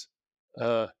these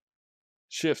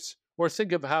shifts. Or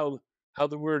think of how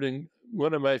the wording,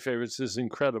 one of my favorites is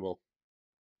incredible,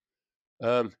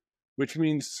 which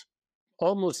means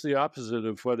almost the opposite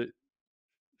of what it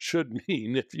should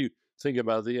mean if you think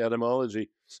about the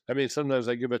etymology. I mean, sometimes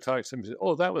I give a talk, somebody says,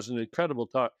 "Oh, that was an incredible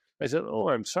talk." I said, "Oh,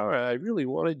 I'm sorry, I really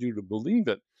wanted you to believe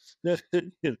it."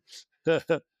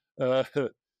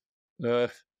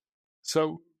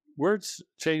 So words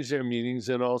change their meanings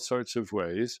in all sorts of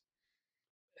ways,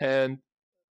 and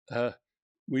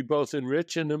we both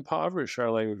enrich and impoverish our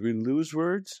language. We lose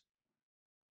words,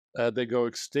 they go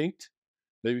extinct,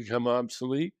 they become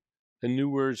obsolete, and new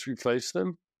words replace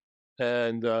them.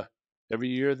 And every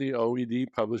year, the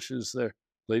OED publishes their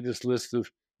latest list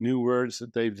of new words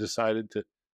that they've decided to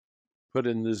put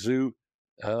in the zoo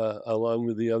along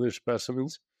with the other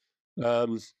specimens.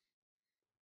 And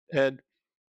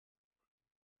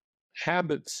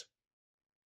habits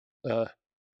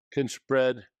can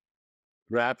spread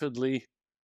rapidly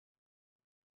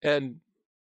and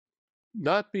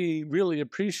not be really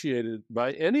appreciated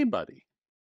by anybody.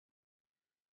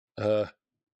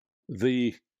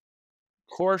 The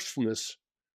coarseness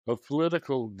of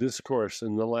political discourse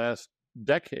in the last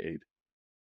decade,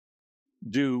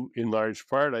 due in large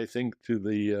part, I think, to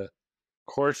the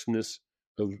coarseness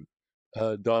of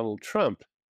Donald Trump,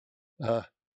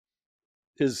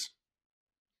 is,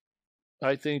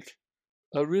 I think,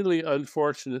 a really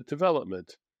unfortunate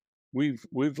development.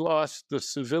 We've lost the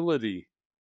civility,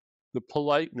 the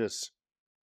politeness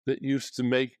that used to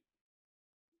make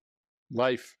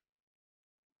life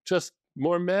just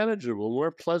more manageable,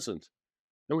 more pleasant.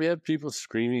 And we have people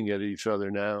screaming at each other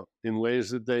now in ways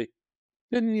that they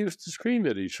didn't used to scream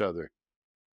at each other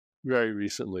very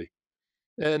recently.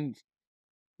 And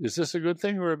is this a good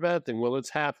thing or a bad thing? Well, it's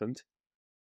happened,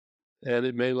 and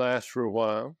it may last for a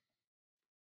while.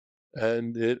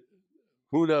 And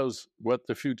who knows what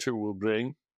the future will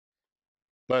bring.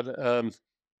 But a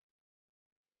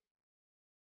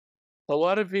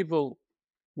lot of people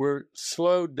were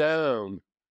slowed down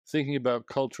thinking about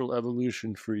cultural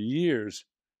evolution for years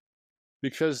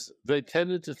because they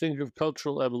tended to think of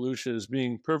cultural evolution as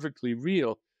being perfectly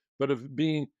real, but of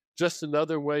being just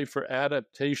another way for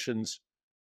adaptations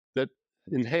that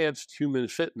enhanced human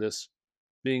fitness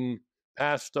being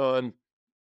passed on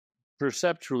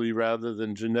perceptually rather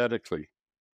than genetically.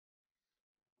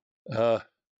 So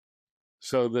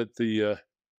that the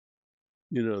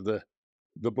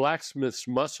blacksmith's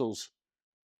muscles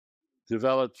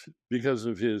developed because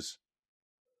of his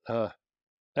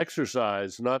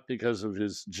exercise, not because of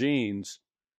his genes,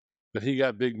 but he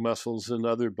got big muscles and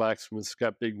other blacksmiths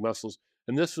got big muscles.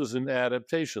 And this was an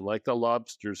adaptation, like the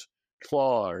lobster's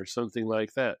claw or something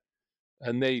like that.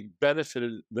 And they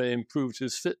improved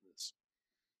his fitness.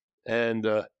 And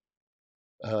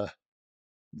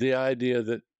the idea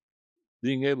that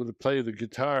being able to play the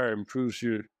guitar improves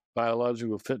your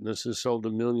biological fitness has sold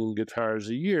 1 million guitars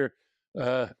a year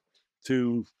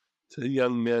to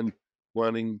young men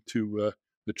wanting to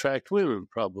attract women,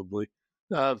 probably.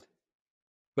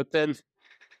 But then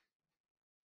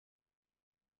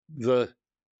the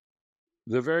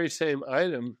very same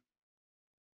item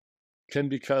can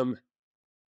become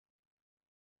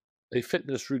a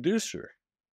fitness reducer.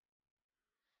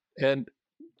 And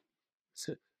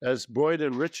as Boyd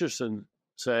and Richardson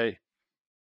say,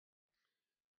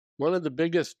 one of the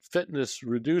biggest fitness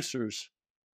reducers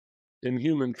in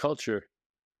human culture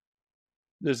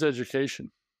is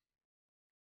education.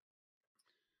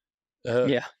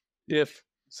 Yeah. If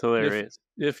It's hilarious.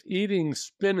 If eating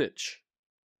spinach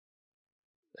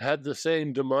had the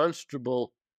same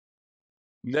demonstrable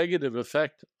negative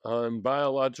effect on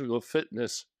biological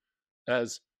fitness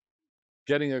as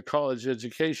getting a college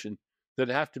education, there'd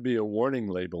have to be a warning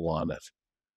label on it.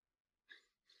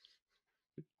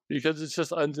 Because it's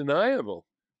just undeniable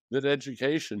that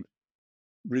education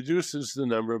reduces the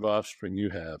number of offspring you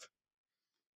have.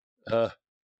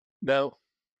 Now,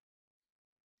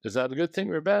 is that a good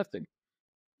thing or a bad thing?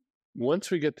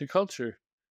 Once we get to culture,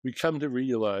 we come to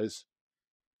realize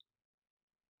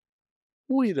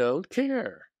we don't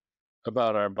care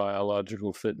about our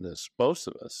biological fitness, most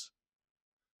of us.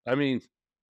 I mean,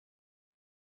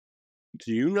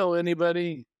 do you know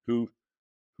anybody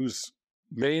whose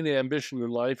main ambition in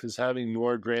life is having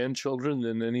more grandchildren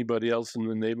than anybody else in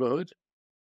the neighborhood?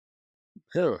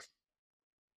 Yeah.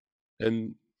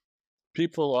 And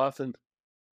people often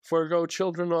forego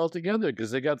children altogether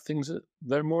because they got things that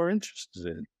they're more interested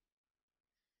in.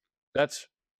 That's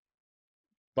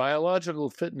biological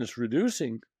fitness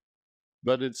reducing,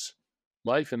 but it's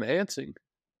life enhancing.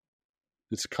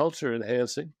 It's culture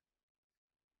enhancing.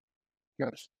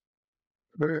 Yes.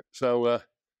 So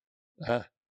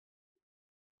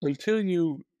until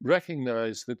you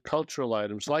recognize that cultural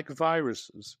items, like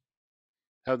viruses,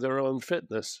 have their own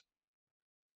fitness,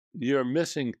 you're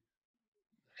missing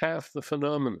half the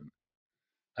phenomenon.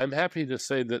 I'm happy to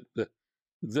say that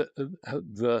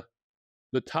the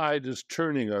tide is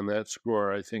turning on that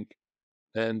score, I think,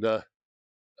 and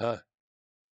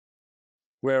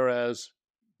whereas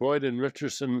Boyd and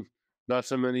Richardson, not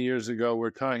so many years ago,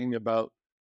 were talking about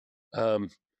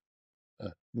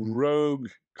rogue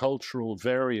cultural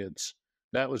variants.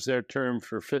 That was their term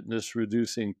for fitness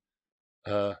reducing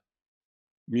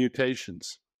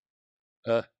mutations,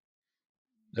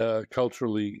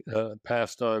 culturally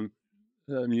passed on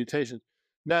mutations.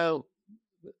 Now,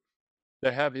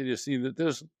 they're happy to see that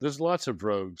there's lots of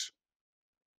rogues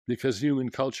because human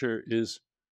culture is,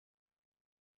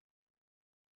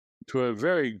 to a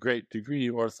very great degree,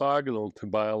 orthogonal to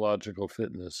biological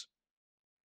fitness.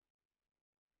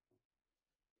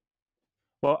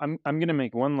 Well, I'm going to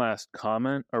make one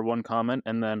comment,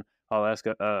 and then I'll ask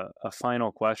a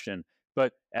final question.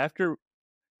 But after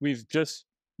we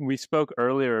spoke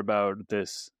earlier about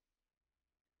these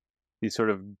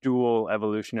sort of dual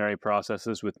evolutionary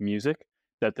processes with music,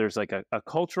 that there's like a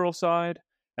cultural side,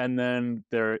 and then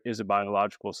there is a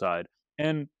biological side.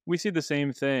 And we see the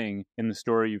same thing in the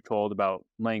story you've told about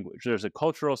language. There's a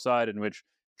cultural side in which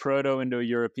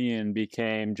Proto-Indo-European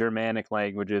became Germanic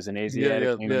languages and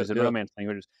Asiatic languages and Romance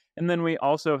languages. And then we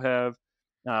also have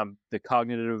the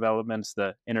cognitive developments,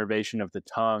 the innervation of the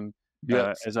tongue,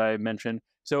 as I mentioned.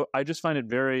 So I just find it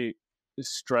very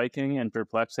striking and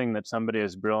perplexing that somebody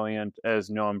as brilliant as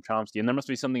Noam Chomsky, and there must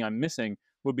be something I'm missing,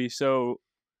 would be so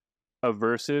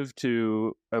aversive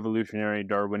to evolutionary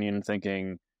Darwinian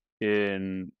thinking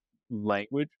in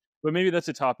language. But maybe that's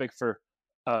a topic for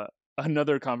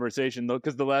another conversation, though,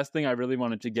 because the last thing I really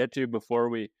wanted to get to before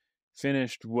we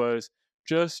finished was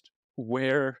just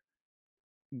where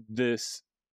this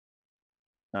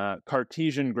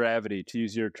Cartesian gravity, to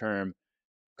use your term,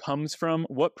 comes from,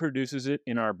 what produces it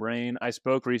in our brain. I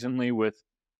spoke recently with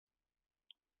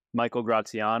Michael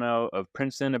Graziano of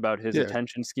Princeton about his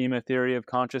attention schema theory of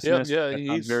consciousness.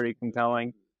 He's very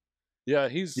compelling. Yeah,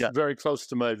 he's very close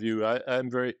to my view. I'm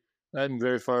very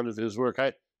fond of his work.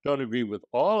 I don't agree with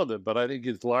all of it, but I think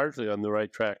he's largely on the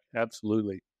right track.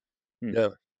 Absolutely. Yeah.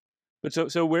 But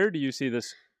so where do you see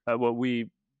this, what we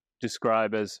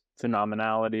describe as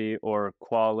phenomenality or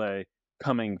quale,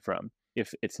 coming from,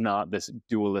 if it's not this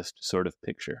dualist sort of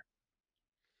picture?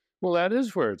 Well, that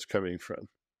is where it's coming from.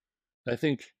 I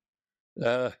think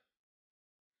the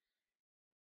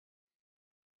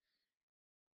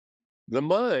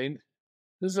mind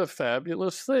is a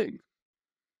fabulous thing.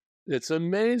 It's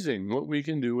amazing what we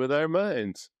can do with our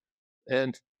minds.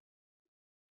 And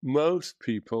most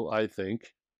people, I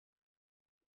think,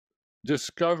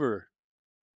 discover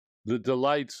the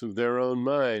delights of their own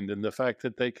mind and the fact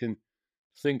that they can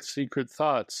think secret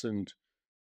thoughts and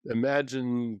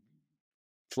imagine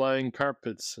flying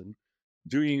carpets and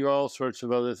doing all sorts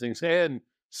of other things, and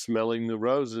smelling the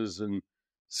roses and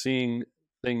seeing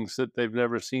things that they've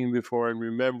never seen before and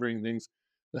remembering things.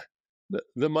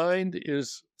 The mind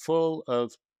is full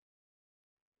of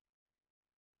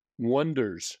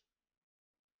wonders.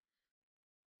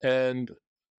 And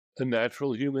a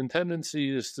natural human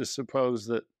tendency is to suppose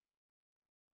that,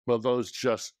 well, those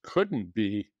just couldn't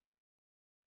be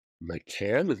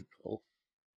mechanical.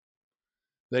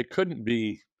 They couldn't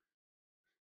be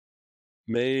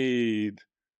made.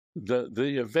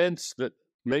 The events that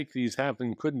make these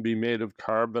happen couldn't be made of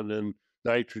carbon and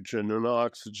nitrogen and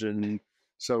oxygen and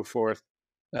so forth.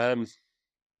 But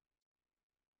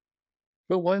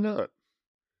why not?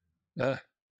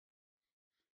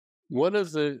 One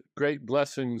of the great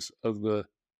blessings of the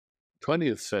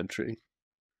 20th century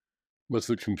was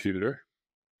the computer.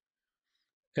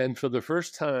 And for the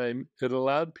first time, it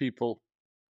allowed people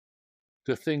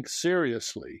to think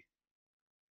seriously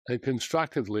and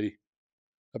constructively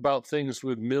about things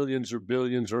with millions or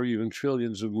billions or even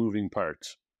trillions of moving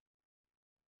parts.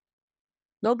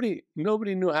 Nobody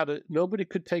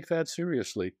could take that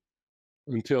seriously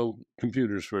until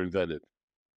computers were invented.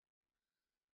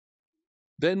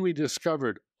 Then we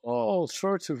discovered all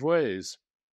sorts of ways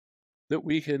that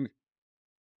we can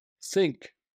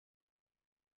think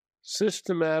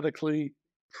systematically,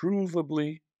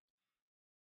 provably,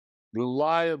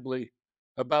 reliably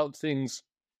about things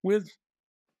with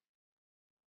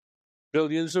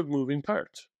billions of moving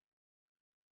parts.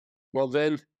 Well,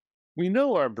 then we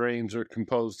know our brains are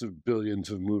composed of billions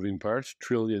of moving parts,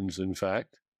 trillions, in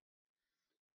fact.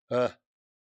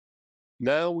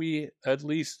 Now we at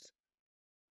least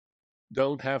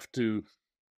don't have to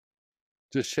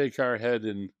just shake our head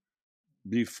in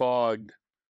befogged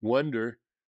wonder.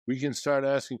 We can start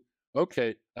asking,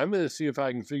 okay, I'm going to see if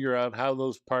I can figure out how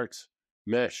those parts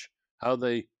mesh, how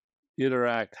they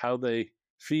interact, how they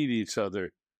feed each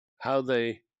other, how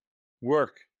they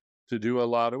work to do a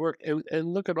lot of work.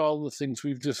 And look at all the things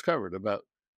we've discovered about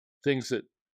things that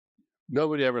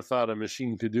nobody ever thought a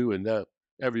machine could do, and now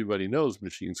everybody knows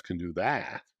machines can do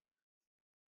that.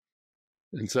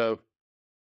 And so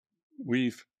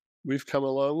we've come a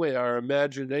long way. Our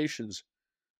imaginations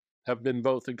have been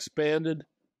both expanded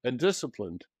and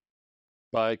disciplined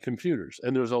by computers,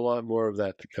 and there's a lot more of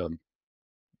that to come.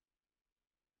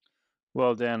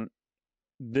 Well, Dan,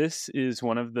 this is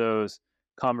one of those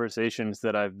conversations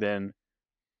that I've been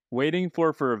waiting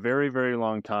for a very, very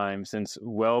long time, since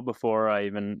well before I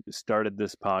even started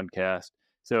this podcast.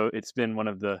 So it's been one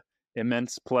of the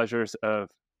immense pleasures of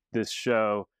this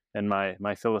show and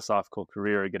my philosophical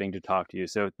career getting to talk to you.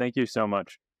 So thank you so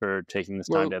much for taking this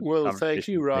time to have this Well, conversation thank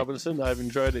you, with me. Robinson. I've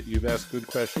enjoyed it. You've asked good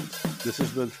questions. This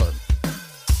has been fun.